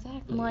 Yeah,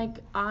 exactly. Like,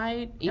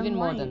 I even am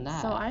more white, than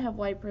that. so I have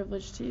white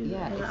privilege too.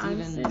 Yeah, and it's I'm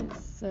even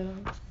cis, so.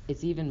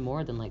 It's even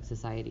more than, like,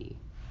 society.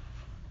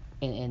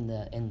 In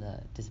the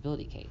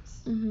disability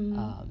case. Mm-hmm.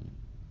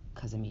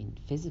 Because I mean,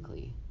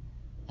 physically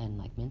and,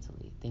 like,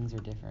 mentally, things are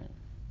different.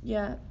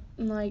 Yeah,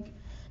 and, like,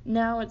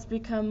 now it's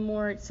become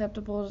more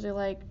acceptable to,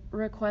 like,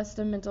 request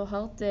a mental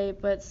health day,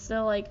 but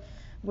still, like,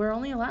 we're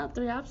only allowed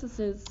 3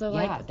 absences, so,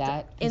 yeah, like,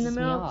 that in the pisses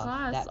middle me of off.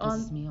 class That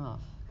pisses me off.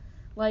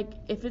 Like,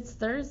 if it's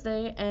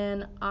Thursday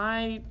and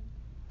I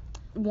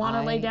want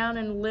to lay down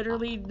and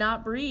literally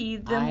not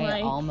breathe, then,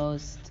 I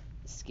almost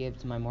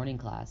skipped my morning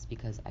class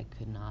because I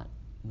could not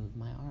move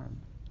my arm.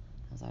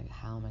 I was like,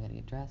 how am I going to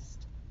get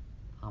dressed?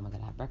 How am I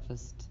going to have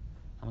breakfast?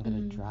 How am I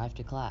going to drive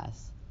to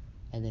class?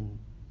 And then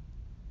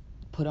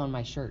put on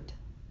my shirt.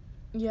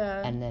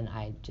 Yeah. And then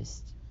I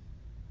just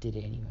did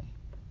it anyway.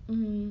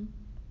 Mm-hmm.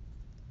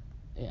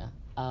 Yeah.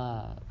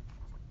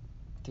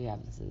 3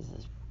 absences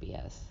is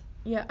BS.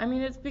 Yeah, I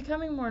mean, it's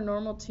becoming more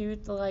normal, too,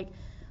 to, like,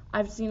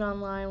 I've seen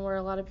online where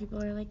a lot of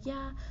people are like,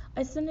 yeah,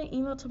 I sent an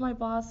email to my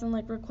boss and,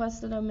 like,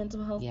 requested a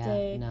mental health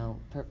day. Yeah, no,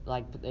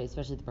 like,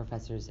 especially the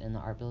professors in the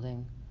art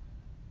building,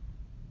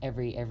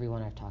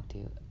 everyone I've talked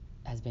to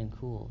has been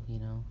cool, you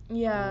know?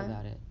 Yeah. Cool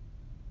about it.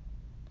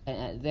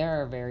 And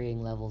there are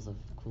varying levels of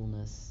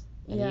coolness,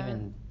 and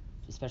even,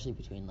 especially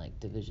between, like,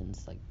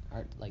 divisions, like,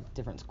 art, like,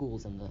 different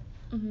schools in the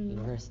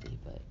university,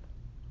 but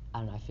I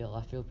don't know,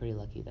 I feel pretty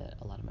lucky that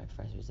a lot of my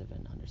professors have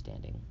been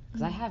understanding.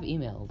 Because I have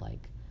emailed,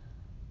 like,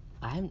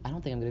 I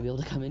don't think I'm going to be able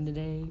to come in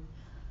today.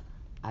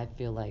 I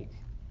feel like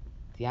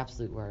the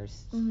absolute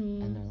worst.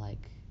 And they're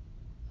like,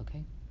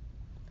 okay,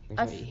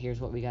 here's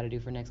what we got to do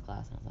for next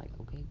class. And I was like,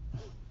 okay.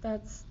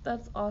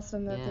 That's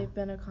awesome that they've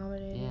been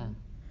accommodating. Yeah.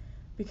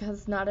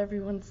 Because not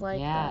everyone's like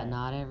that. Yeah,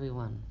 not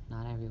everyone.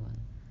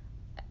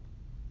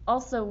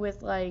 Also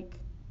with, like...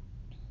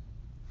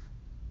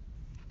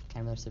 Can I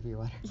have another sip of your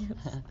water?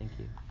 Yes. Thank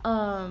you.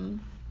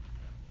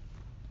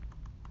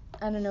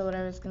 I don't know what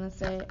I was going to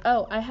say.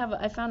 Oh,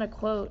 I found a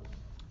quote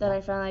that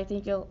I found I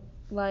think you'll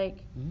like.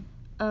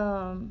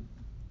 And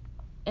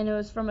it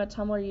was from a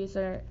Tumblr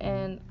user,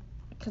 and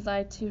because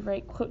I too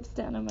write quotes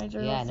down in my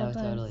journal sometimes.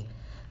 Yeah, no, totally.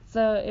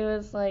 So it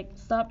was like,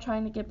 stop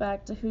trying to get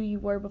back to who you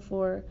were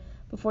before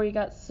you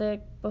got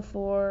sick,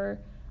 before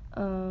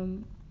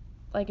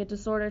like a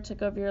disorder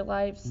took over your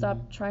life.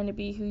 Stop trying to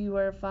be who you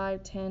were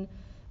 5, 10,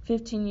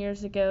 15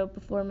 years ago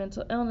before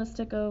mental illness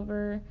took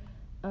over.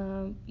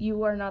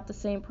 You are not the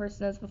same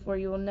person as before.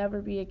 You will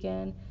never be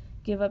again.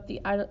 Give up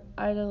the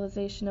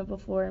idolization of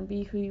before and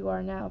be who you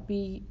are now.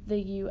 Be the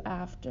you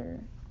after.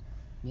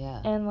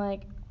 Yeah. And,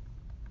 like,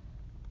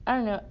 I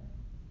don't know.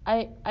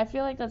 I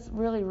feel like that's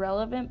really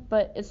relevant,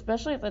 but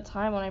especially at the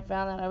time when I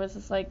found that, I was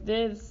just like,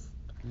 this,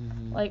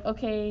 like,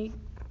 okay.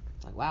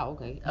 Like, wow,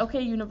 okay.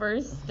 Okay,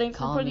 universe. Thanks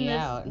for putting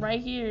this right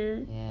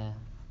here. Yeah.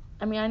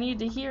 I mean, I need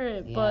to hear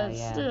it, but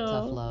still.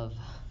 Tough love.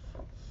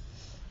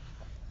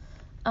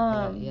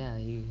 Yeah,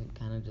 you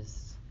kind of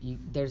just,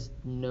 there's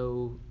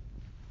no,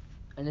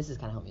 and this has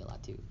kind of helped me a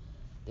lot too,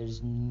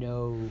 there's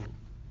no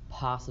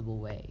possible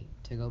way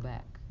to go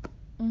back.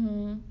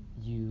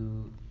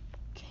 You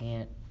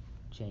can't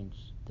change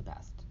the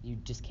past. You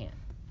just can't.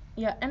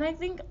 Yeah, and I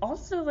think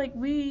also, like,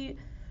 we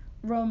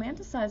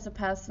romanticize the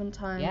past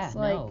sometimes. Yeah,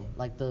 no,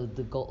 like the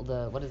gold,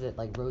 what is it,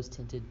 like rose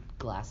tinted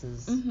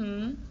glasses.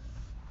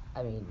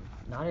 I mean,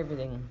 not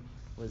everything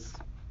was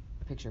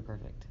picture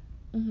perfect.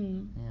 Yeah,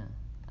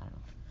 I don't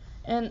know.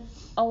 And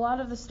a lot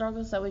of the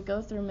struggles that we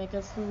go through make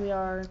us who we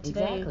are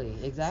today.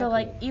 Exactly. So,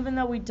 like, even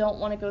though we don't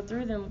want to go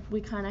through them,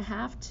 we kind of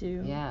have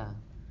to. Yeah.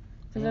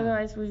 Because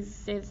otherwise we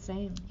stay the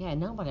same. Yeah,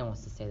 nobody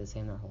wants to stay the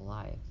same their whole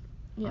life,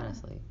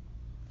 honestly.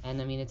 And,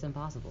 I mean, it's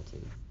impossible to.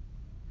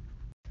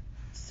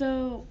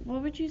 So,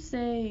 what would you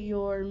say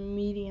your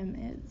medium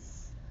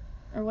is?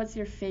 Or what's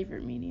your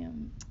favorite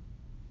medium?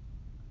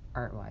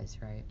 Art-wise,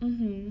 right?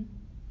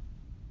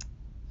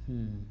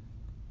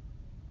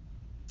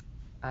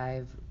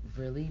 I've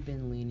really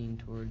been leaning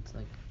towards,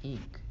 like,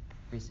 ink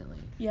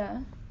recently.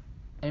 Yeah.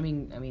 I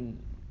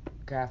mean,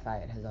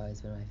 graphite has always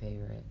been my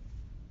favorite.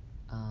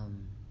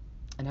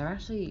 And I've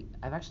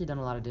actually done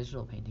a lot of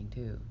digital painting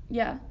too.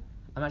 Yeah.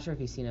 I'm not sure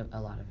if you've seen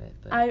a lot of it,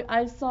 but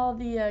I saw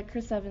the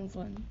Chris Evans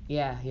one.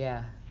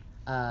 Yeah.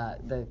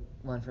 The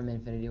one from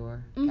Infinity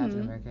War,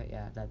 Captain America.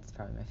 Yeah, that's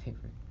probably my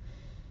favorite.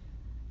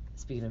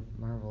 Speaking of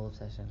Marvel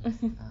obsession.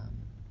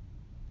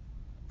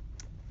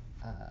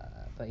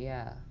 But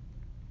yeah,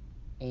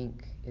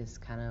 ink is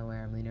kind of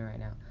where I'm leaning right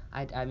now.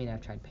 I mean,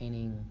 I've tried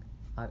painting,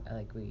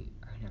 like we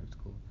are in art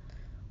school.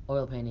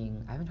 Oil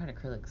painting, I haven't tried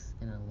acrylics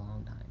in a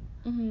long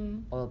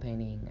time. Oil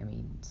painting, I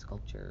mean,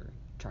 sculpture,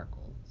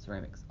 charcoal,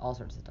 ceramics, all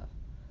sorts of stuff.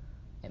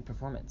 And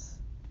performance.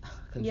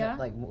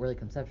 Like really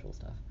conceptual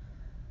stuff.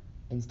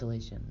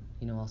 Installation,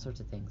 all sorts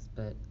of things.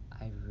 But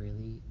I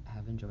really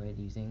have enjoyed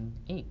using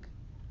ink.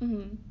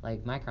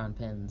 Like micron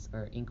pens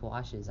or ink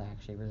washes, I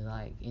actually really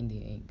like.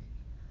 India ink.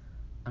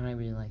 And I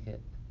really like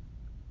it.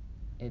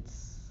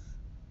 It's,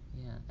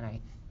 and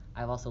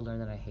I've also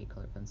learned that I hate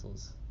colored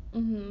pencils.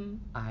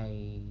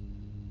 I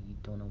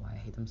don't know why I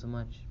hate them so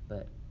much,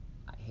 but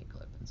I hate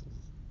colored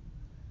pencils.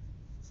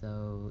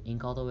 So,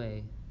 ink all the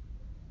way.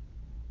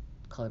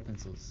 Colored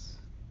pencils,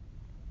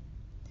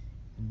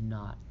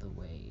 not the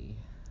way.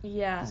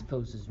 Yeah. This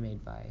post was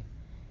made by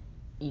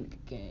Ink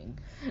Gang.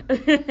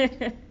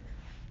 That's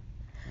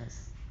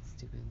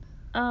stupid.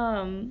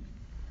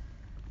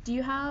 Do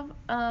you have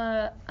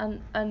a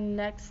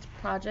next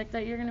project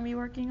that you're gonna be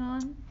working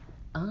on?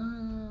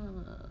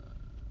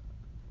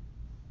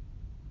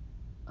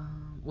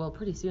 Well,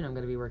 pretty soon I'm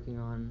gonna be working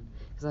on,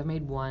 because I've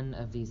made one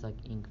of these like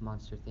ink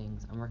monster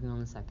things. I'm working on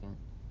the second.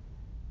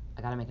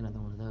 I gotta make another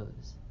one of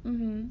those.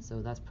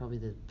 So that's probably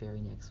the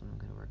very next one I'm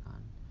gonna work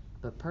on.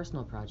 But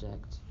personal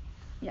project.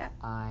 Yeah.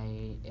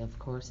 Of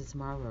course, it's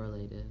Marvel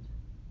related.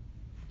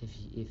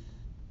 I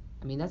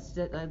mean that's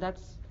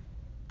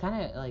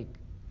kind of like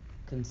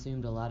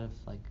consumed a lot of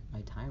like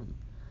my time,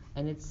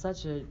 and it's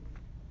such a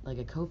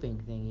coping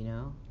thing,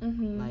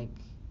 Like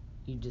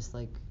you just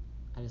like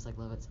I just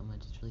love it so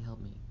much. It's really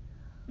helped me.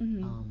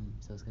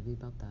 So it's gonna be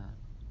about that.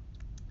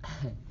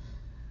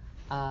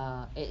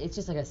 It's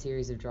just like a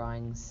series of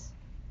drawings,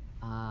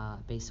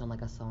 based on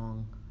like a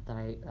song that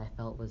I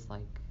felt was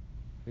like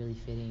really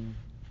fitting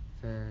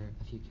for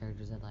a few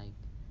characters I like,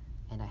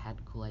 and I had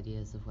cool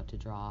ideas of what to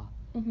draw,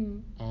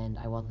 and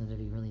I want them to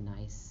be really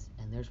nice,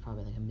 and there's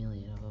probably like a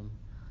million of them,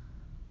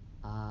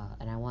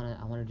 and I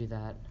wanna do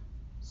that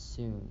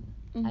soon.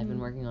 I've been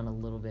working on a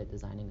little bit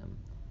designing them,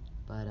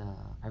 but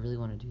I really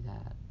want to do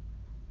that,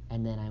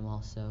 and then I'm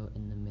also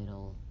in the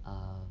middle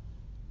of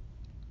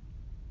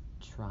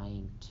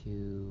trying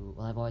to.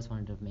 Well, I've always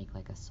wanted to make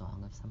like a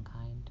song of some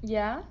kind.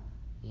 Yeah.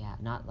 Yeah,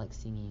 not like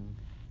singing.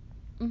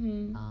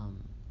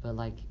 But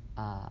like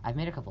I've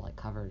made a couple like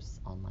covers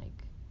on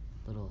like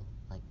little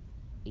like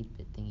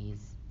 8-bit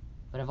thingies,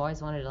 but I've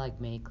always wanted to like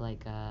make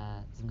like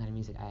some kind of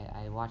music.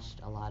 I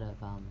watched a lot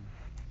of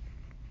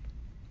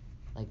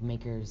like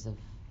makers of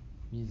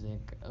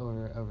music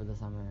over the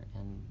summer,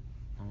 and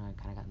I don't know, I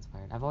kind of got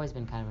inspired. I've always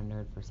been kind of a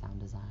nerd for sound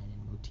design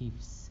and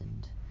motifs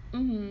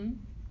and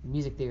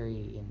music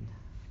theory, and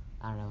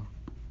I don't know,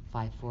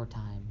 5/4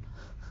 time,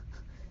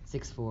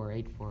 6/4,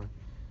 8/4.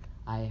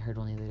 I heard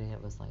one the other day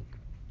it was like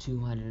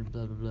 200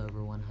 blah blah blah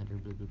over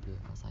 100 blah blah blah.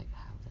 I was like,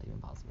 how is that even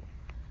possible?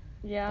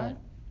 Yeah. But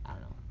I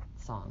don't know,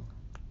 song,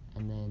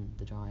 and then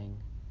the drawing,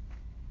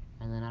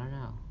 and then I don't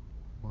know,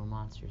 more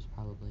monsters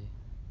probably.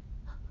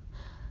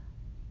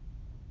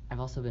 I've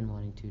also been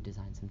wanting to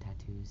design some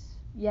tattoos.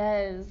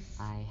 Yes.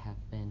 I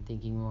have been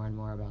thinking more and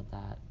more about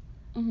that,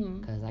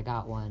 because I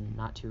got one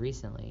not too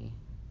recently.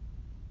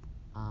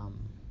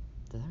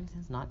 Does that make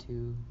sense? Not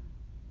too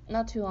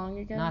long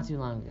ago. Not too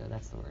long ago.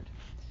 That's the word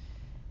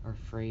or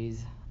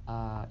phrase.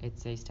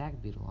 It's a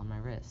stag beetle on my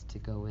wrist to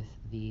go with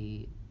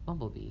the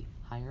bumblebee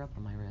higher up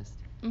on my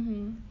wrist.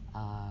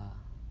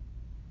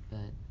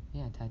 But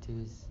yeah,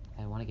 tattoos.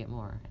 I want to get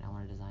more, and I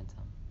want to design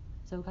some.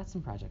 So got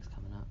some projects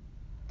coming up.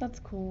 That's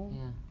cool.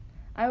 Yeah.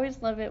 I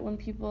always love it when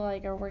people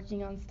like are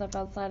working on stuff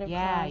outside of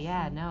class.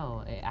 Yeah.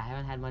 No, I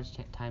haven't had much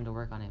time to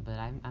work on it, but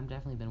I'm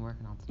definitely been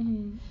working on stuff.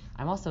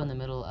 I'm also in the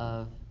middle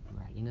of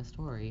writing a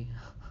story.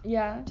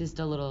 Yeah. Just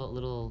a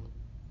little,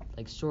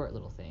 like short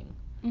little thing.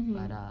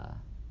 But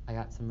I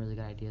got some really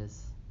good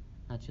ideas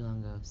not too long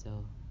ago,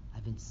 so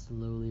I've been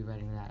slowly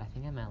writing that. I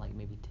think I'm at like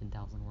maybe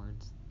 10,000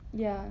 words.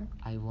 Yeah.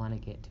 I want to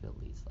get to at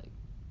least like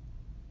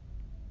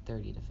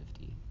 30 to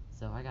 50.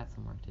 So I got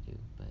some work to do,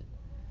 but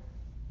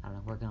I don't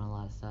know, working on a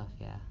lot of stuff.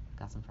 Yeah,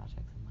 got some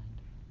projects in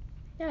mind.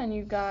 Yeah, and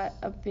you've got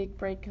a big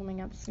break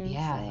coming up soon.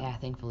 Yeah,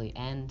 thankfully.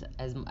 And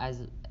as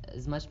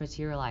much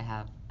material I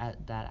have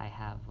that I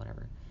have,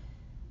 whatever,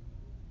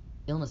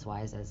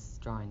 illness-wise as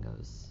drawing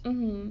goes,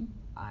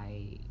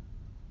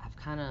 I've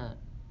kind of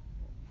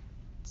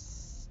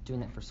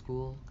doing that for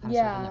school. Started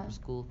doing that for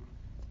school.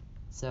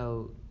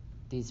 So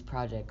these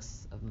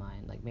projects of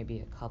mine, like maybe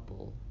a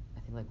couple, I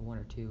think like one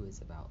or two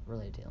is about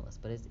related to illness,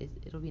 but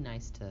it'll be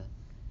nice to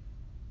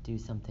do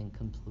something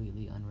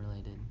completely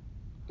unrelated.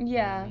 Yeah. You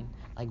know what I mean?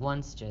 Like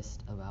one's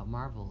just about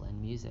Marvel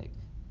and music.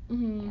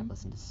 I've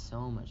listened to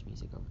so much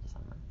music over the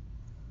summer,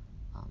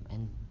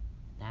 and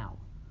now.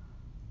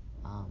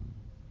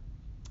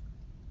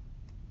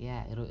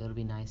 Yeah, it'll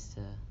be nice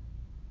to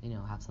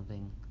have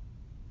something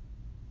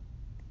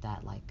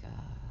that like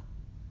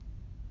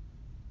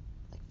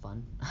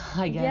fun,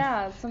 I guess.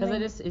 Yeah,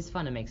 because it's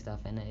fun to make stuff,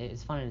 and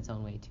it's fun in its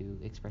own way to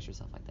express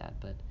yourself like that.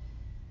 But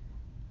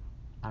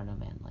I don't know,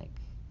 man.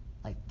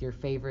 Like your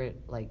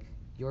favorite, like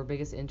your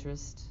biggest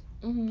interest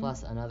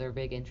plus another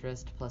big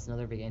interest plus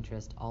another big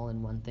interest all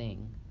in one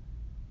thing.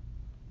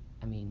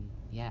 I mean,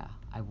 yeah,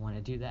 I want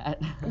to do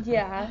that.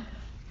 Yeah.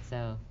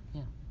 So,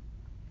 yeah.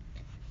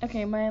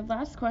 Okay, my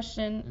last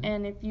question,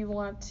 and if you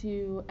want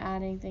to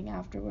add anything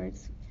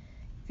afterwards,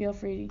 feel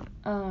free.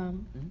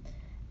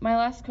 My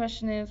last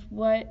question is,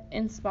 what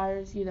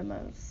inspires you the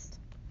most?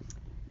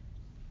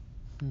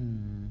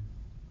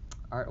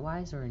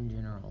 Art-wise or in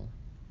general?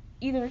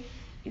 Either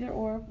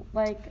or.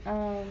 Like,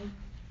 Yeah,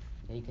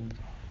 you can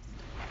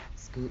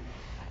scoot.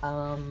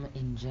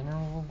 In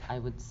general, I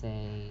would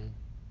say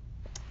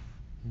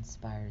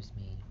inspires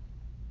me.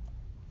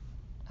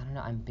 I don't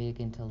know, I'm big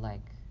into,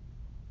 like,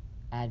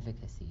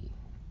 advocacy.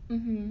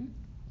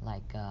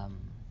 Like, I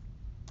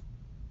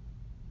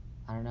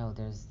don't know,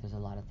 there's a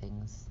lot of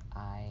things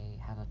I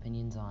have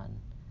opinions on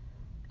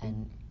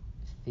and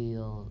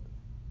feel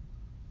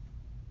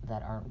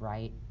that aren't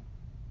right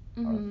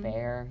or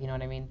fair, you know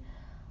what I mean?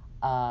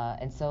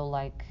 And so,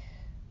 like,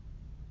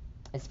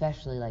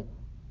 especially, like,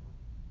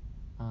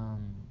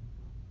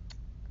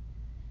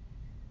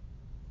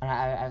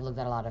 I've looked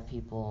at a lot of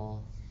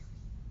people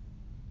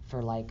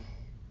for, like,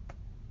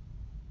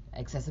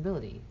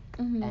 accessibility.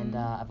 And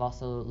I've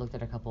also looked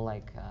at a couple,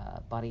 like,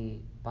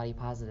 body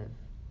positive,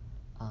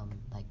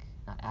 like,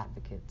 not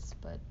advocates,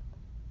 but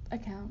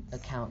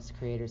accounts,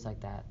 creators like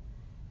that.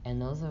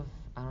 And those have,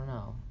 I don't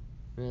know,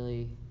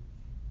 really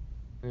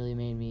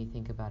made me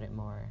think about it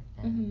more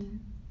and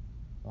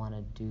want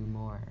to do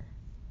more.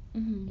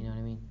 You know what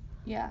I mean?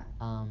 Yeah.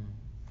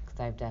 Because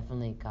I've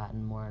definitely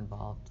gotten more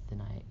involved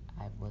than I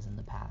was in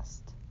the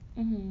past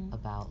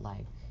about,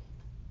 like,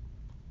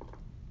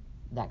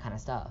 that kind of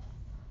stuff.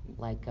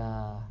 Like,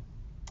 my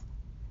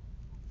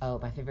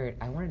favorite,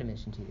 I wanted to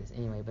mention to you this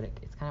anyway, but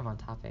it's kind of on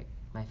topic.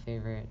 My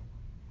favorite,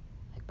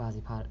 like,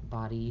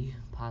 body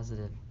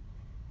positive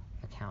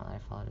account that I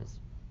followed is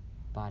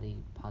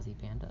Body Posy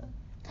Panda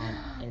on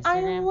Instagram.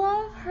 I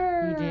love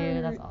her. You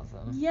do? That's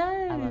awesome.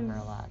 Yes. I love her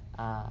a lot.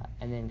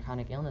 And then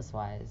chronic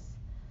illness-wise,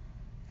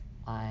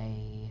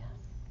 I've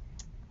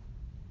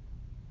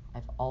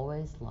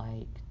always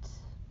liked,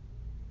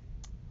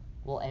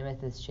 well,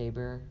 Amethyst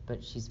Shaber,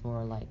 but she's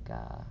more like,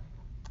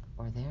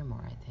 or they're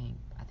more, I think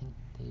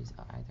they use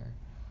either,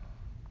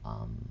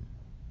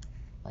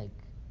 like,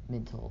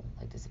 mental,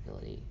 like,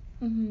 disability.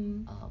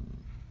 And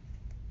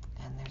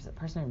there's a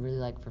person I really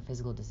like for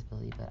physical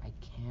disability, but I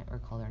can't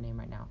recall their name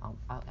right now.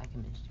 I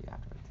can mention to you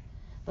afterwards.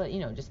 But,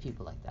 just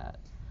people like that.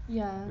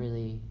 Yeah.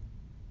 Really,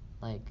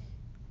 like,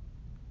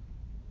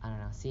 I don't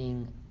know,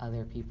 seeing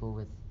other people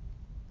with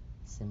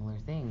similar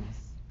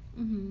things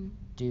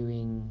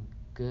doing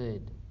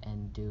good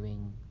and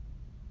doing,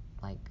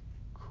 like,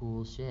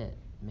 cool shit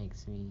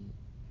makes me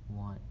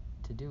want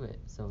to do it.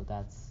 So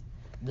that's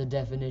the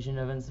definition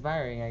of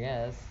inspiring, I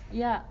guess.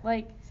 Yeah,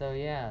 like. So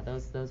yeah,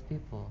 those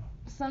people.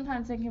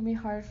 Sometimes it can be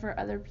hard for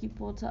other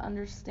people to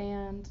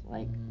understand,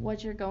 like,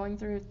 what you're going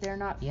through if they're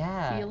not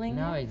feeling it.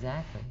 No,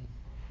 exactly.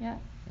 Yeah.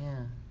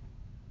 Yeah.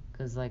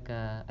 Because, like,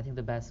 I think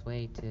the best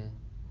way to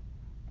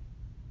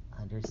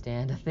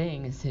understand a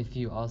thing is if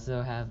you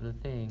also have the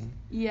thing.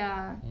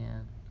 Yeah. Yeah.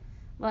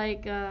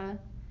 Like,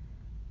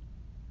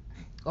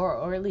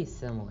 Or at least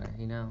similar,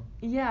 you know?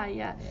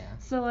 Yeah.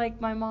 So, like,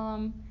 my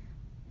mom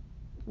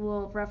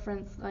will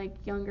reference, like,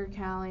 younger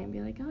Callie and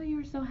be like, oh, you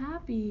were so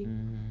happy.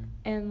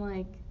 And,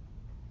 like,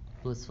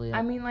 blissfully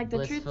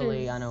the truth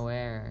is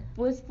unaware.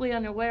 Blissfully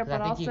unaware,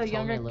 but also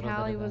younger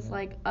Callie was,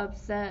 like,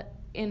 upset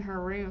in her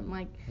room,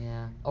 like.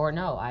 Yeah. Or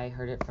no, I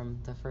heard it from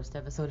the first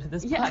episode of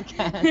this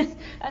podcast.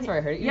 That's where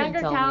I heard it. You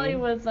younger Callie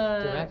was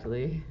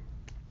directly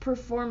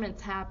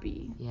performance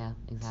happy. Yeah,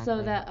 exactly.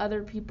 So that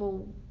other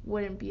people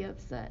wouldn't be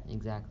upset.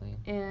 Exactly.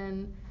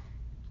 And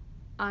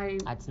I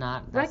that's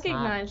not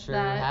recognize true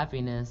that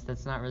happiness.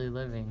 That's not really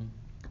living.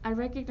 I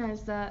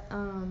recognized that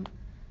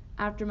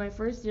after my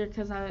first year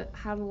because I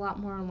had a lot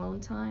more alone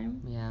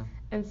time. Yeah.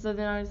 And so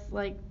then I was,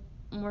 like,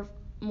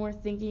 more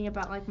thinking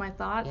about, like, my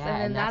thoughts, yeah,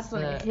 and then that's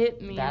when it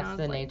hit me. That's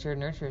the like, nature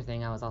nurture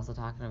thing I was also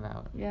talking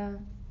about. Yeah.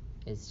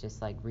 It's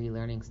just, like,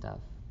 relearning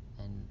stuff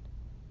and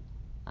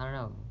I don't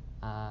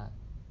know,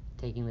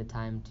 taking the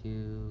time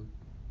to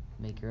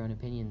make your own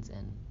opinions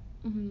and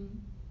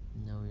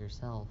know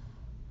yourself.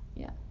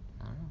 Yeah.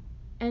 I don't know.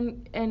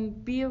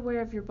 And be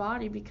aware of your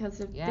body, because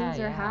if things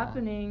are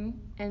happening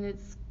and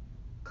it's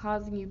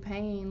causing you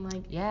pain,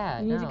 like, you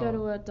need to go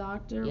to a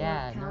doctor or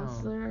a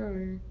counselor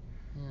or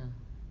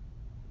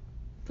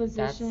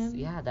physician.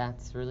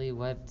 That's really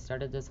what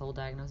started this whole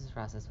diagnosis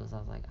process. Was I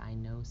was like, I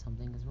know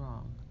something is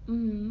wrong.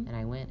 And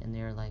I went and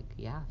they were like,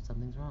 yeah,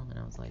 something's wrong. And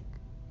I was like,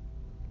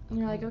 okay. And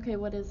you're like, okay,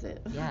 what is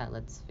it? Yeah,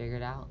 let's figure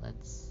it out.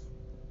 Let's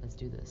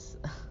do this.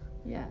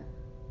 Yeah.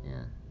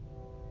 Yeah.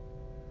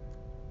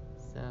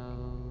 So,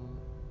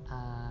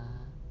 I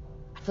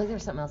feel like there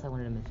was something else I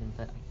wanted to mention,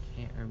 but I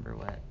can't remember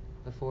what.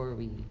 before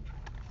we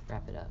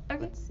wrap it up,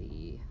 okay. Let's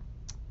see.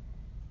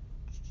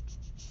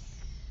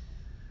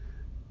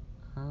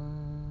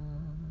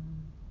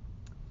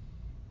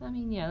 I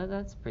mean, yeah,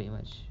 that's pretty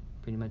much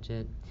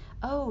it.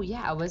 Oh,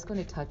 yeah, I was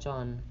going to touch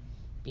on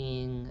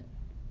being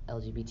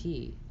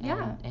LGBT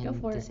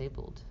and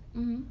disabled.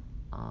 Mm-hmm.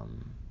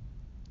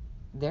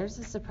 There's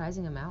a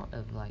surprising amount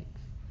of like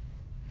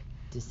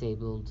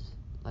disabled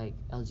like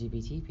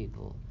LGBT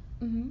people,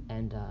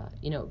 and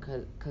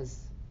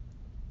because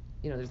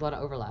there's a lot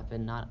of overlap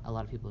and not a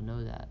lot of people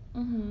know that.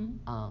 And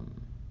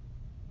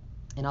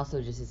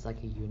also just it's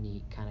like a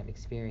unique kind of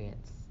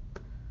experience,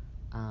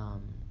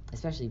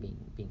 especially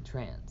being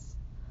trans.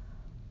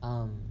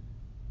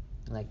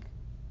 Like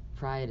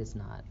Pride is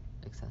not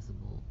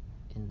accessible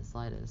in the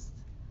slightest.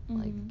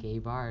 Like gay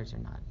bars are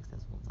not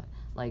accessible in the slightest.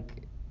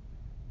 Like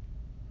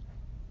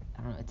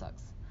I don't know, it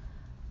sucks.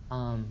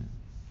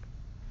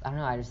 I don't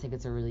know, I just think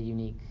it's a really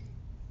unique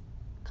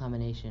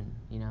combination,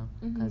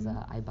 because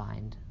I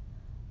bind,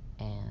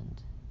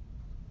 and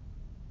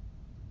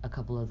a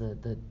couple of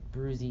the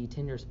bruisey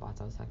Tinder spots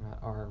I was talking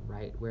about are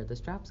right where the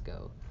straps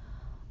go,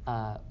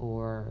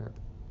 or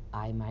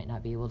I might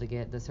not be able to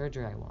get the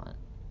surgery I want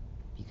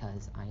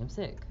because I am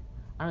sick.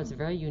 I don't know, it's a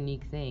very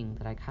unique thing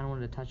that I kind of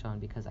wanted to touch on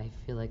because I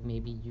feel like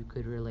maybe you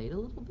could relate a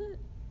little bit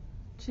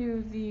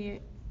to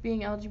the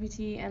being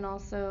LGBT and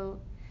also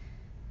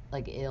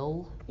like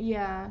ill.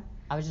 Yeah.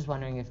 I was just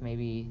wondering if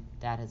maybe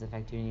that has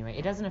affected you anyway.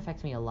 It doesn't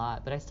affect me a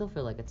lot, but I still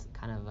feel like it's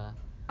kind of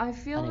an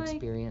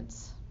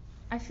experience.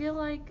 I feel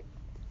like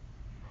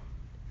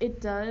it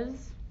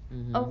does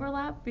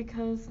overlap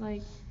because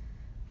like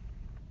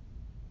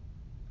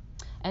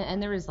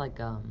and there is like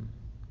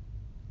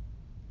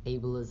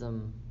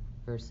ableism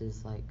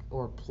versus like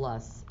or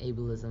plus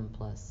ableism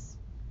plus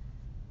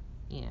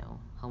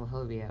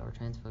homophobia or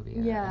transphobia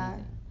or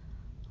anything.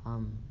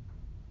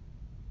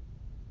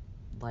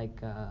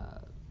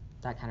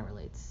 That kind of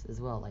relates as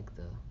well, like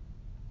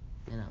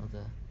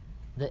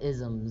the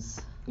isms.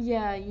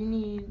 Yeah, you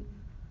need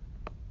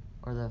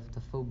or the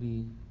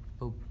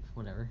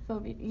whatever.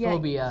 Phobia. Yeah.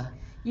 Phobia.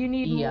 You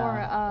need more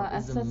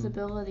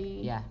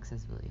accessibility. Yeah,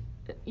 accessibility.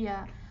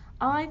 Yeah.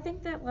 I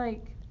think that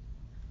like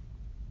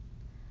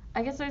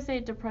I guess I would say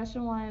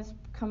depression wise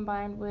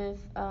combined with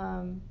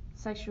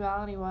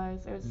sexuality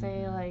wise, I would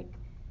say like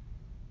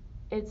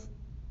it's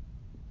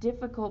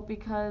difficult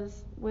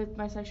because with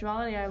my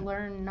sexuality I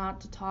learned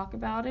not to talk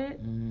about it.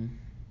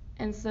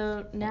 And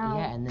so now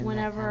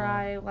whenever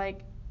I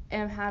like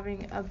am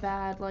having a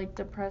bad like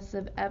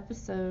depressive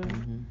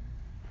episode,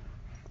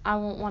 I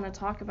won't want to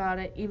talk about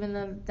it even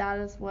though that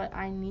is what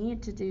I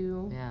need to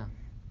do. Yeah.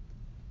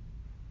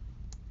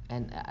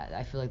 And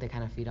I feel like they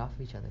kind of feed off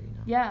each other,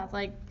 Yeah,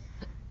 like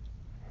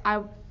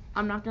I'm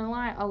not gonna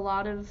lie, a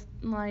lot of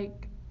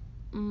like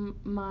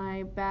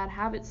my bad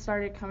habits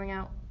started coming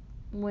out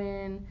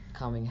when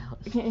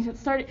they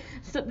started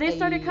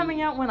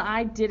coming out when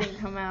I didn't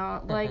come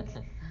out, like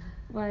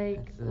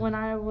when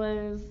I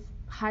was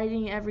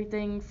hiding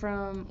everything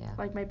from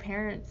like my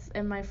parents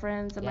and my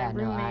friends and my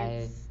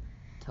roommates.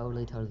 I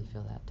totally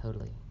feel that,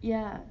 totally.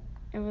 Yeah,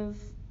 it was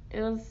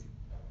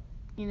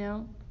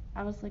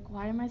I was like,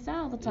 why am I sad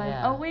all the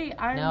time? Oh wait,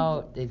 I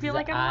feel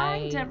like I'm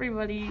lying to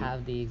everybody. I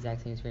have the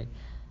exact same experience.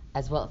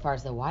 As well, as far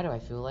as the why do I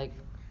feel like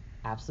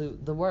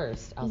absolute the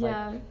worst. I was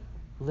like,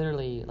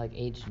 literally like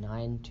age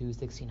 9 to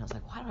 16. I was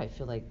like, why do I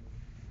feel like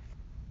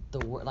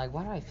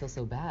why do I feel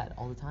so bad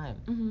all the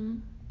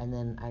time? And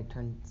then I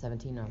turned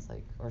 17. And I was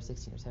like, or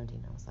 16 or 17.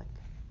 And I was like,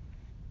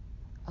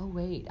 oh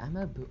wait, I'm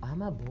a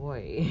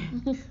boy.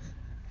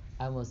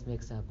 I almost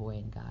mixed up boy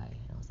and guy.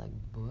 And I was like,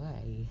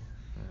 boy,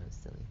 that was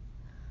silly.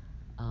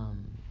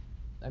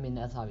 I mean,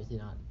 that's obviously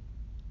not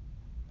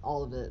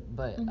all of it,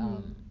 but I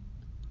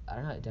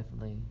don't know, it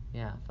definitely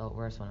felt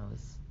worse when I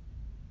was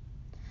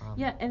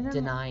and then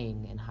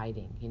denying and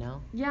hiding,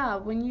 Yeah,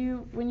 when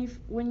you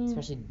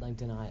especially like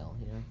denial,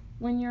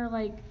 when you're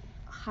like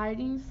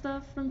hiding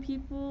stuff from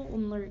people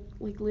and like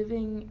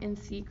living in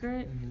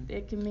secret,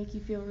 it can make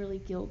you feel really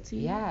guilty.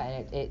 Yeah,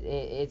 and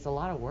it's a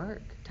lot of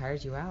work,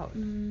 tires you out,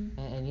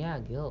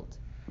 and guilt.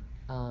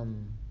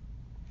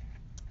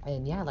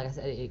 And like I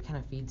said, it kind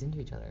of feeds into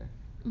each other.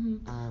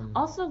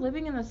 Also,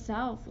 living in the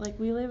South, like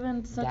we live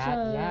in such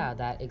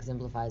that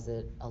exemplifies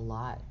it a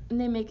lot. And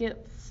they make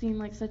it seem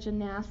like such a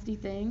nasty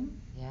thing.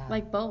 Yeah.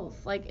 Like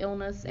both, like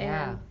illness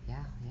and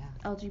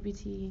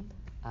LGBT.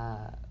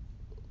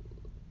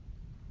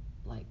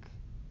 Like,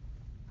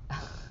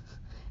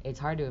 it's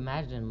hard to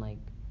imagine like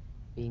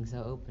being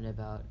so open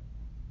about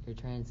your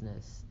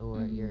transness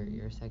or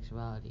your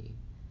sexuality,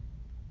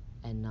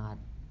 and not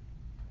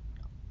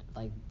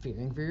like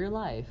fearing for your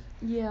life.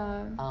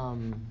 Yeah.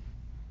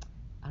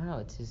 I don't know,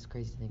 it's just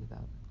crazy to think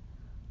about.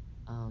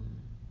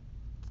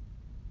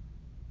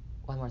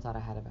 One more thought I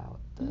had about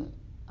the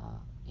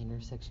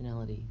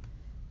intersectionality.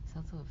 Is that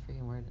also a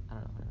freaking word? I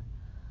don't know, whatever.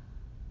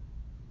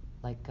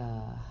 Like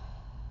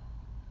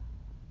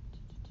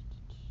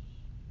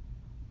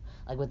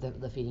with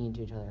the feeding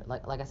into each other.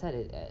 Like I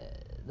said,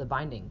 the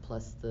binding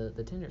plus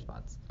the Tinder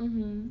spots.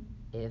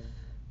 If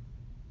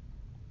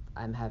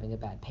I'm having a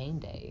bad pain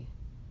day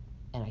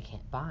and I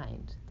can't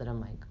bind, then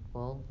I'm like,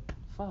 well,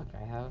 fuck,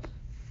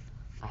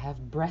 I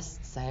have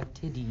breasts, I have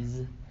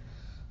titties.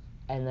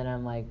 And then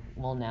I'm like,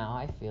 well, now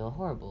I feel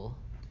horrible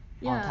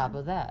on top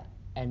of that.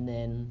 And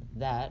then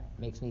that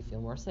makes me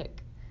feel more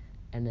sick.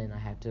 And then I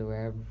have to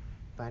wear a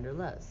binder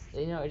less.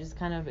 You know, it just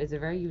kind of, it's a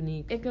very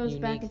unique thing. It goes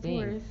back and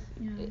forth.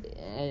 Yeah.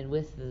 And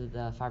with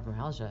the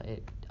fibromyalgia,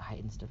 it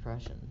heightens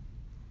depression.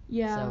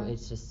 Yeah. So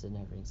it's just a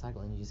never-ending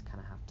cycle, and you just kind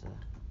of have to,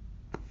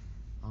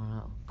 I don't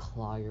know,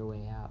 claw your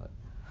way out.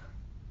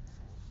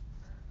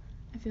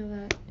 I feel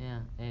that.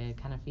 Yeah, it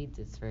kind of feeds.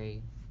 It's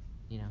very,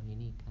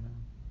 unique. I don't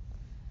know.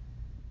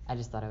 I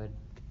just thought I would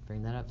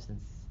bring that up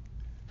since it's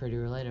pretty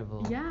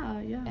relatable. Yeah.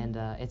 And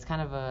it's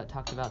kind of a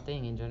talked about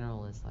thing in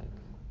general. Is like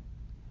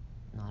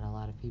not a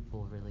lot of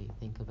people really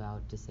think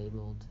about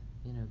disabled,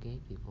 gay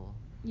people.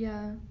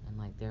 Yeah. And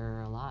like there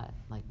are a lot.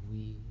 Like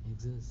we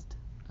exist.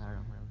 I don't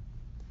know, whatever.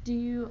 Do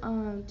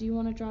you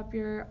want to drop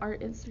your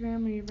art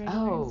Instagram or your regular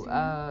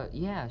Instagram?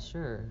 Yeah,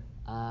 sure.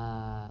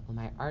 Well,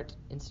 my art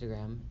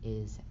Instagram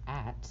is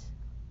at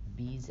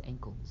bees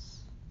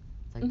ankles.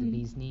 It's like the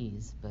bee's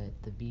knees, but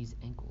the bee's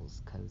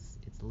ankles, because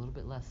it's a little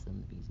bit less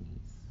than the bee's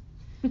knees.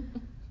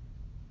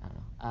 I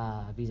don't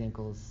know. Bee's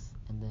ankles,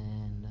 and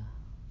then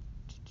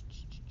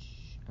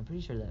I'm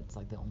pretty sure that's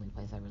like the only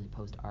place I really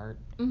post art.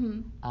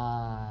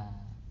 I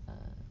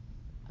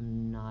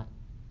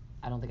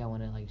don't think I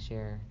want to like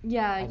share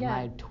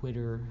my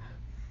Twitter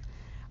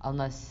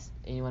unless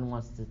anyone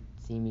wants to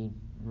see me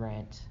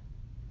rant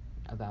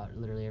about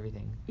literally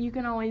everything. You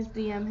can always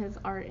DM his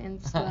art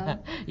and stuff.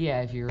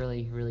 Yeah, if you're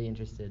really, really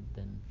interested,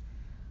 then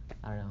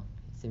I don't know,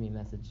 send me a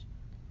message.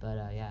 But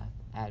yeah,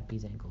 at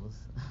Bees Ankles.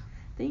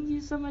 Thank you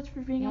so much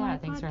for being on my podcast. Yeah,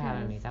 thanks for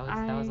having me. That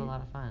was a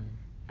lot of fun.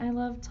 I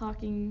love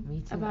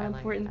talking about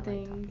important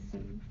things.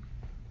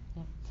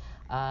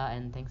 Yeah.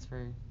 And thanks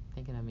for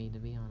thinking of me to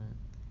be on it.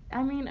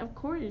 I mean, of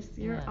course,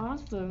 you're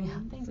awesome. Yeah,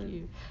 thank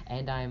you.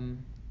 And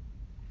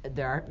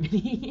there aren't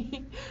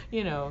many,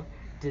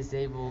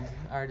 disabled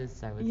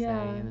artists, I would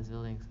say, in this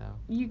building, so.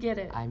 You get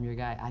it. I'm your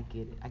guy. I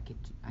get it.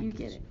 You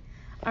get it.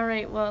 All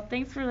right, well,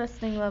 thanks for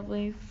listening,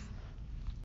 lovelies.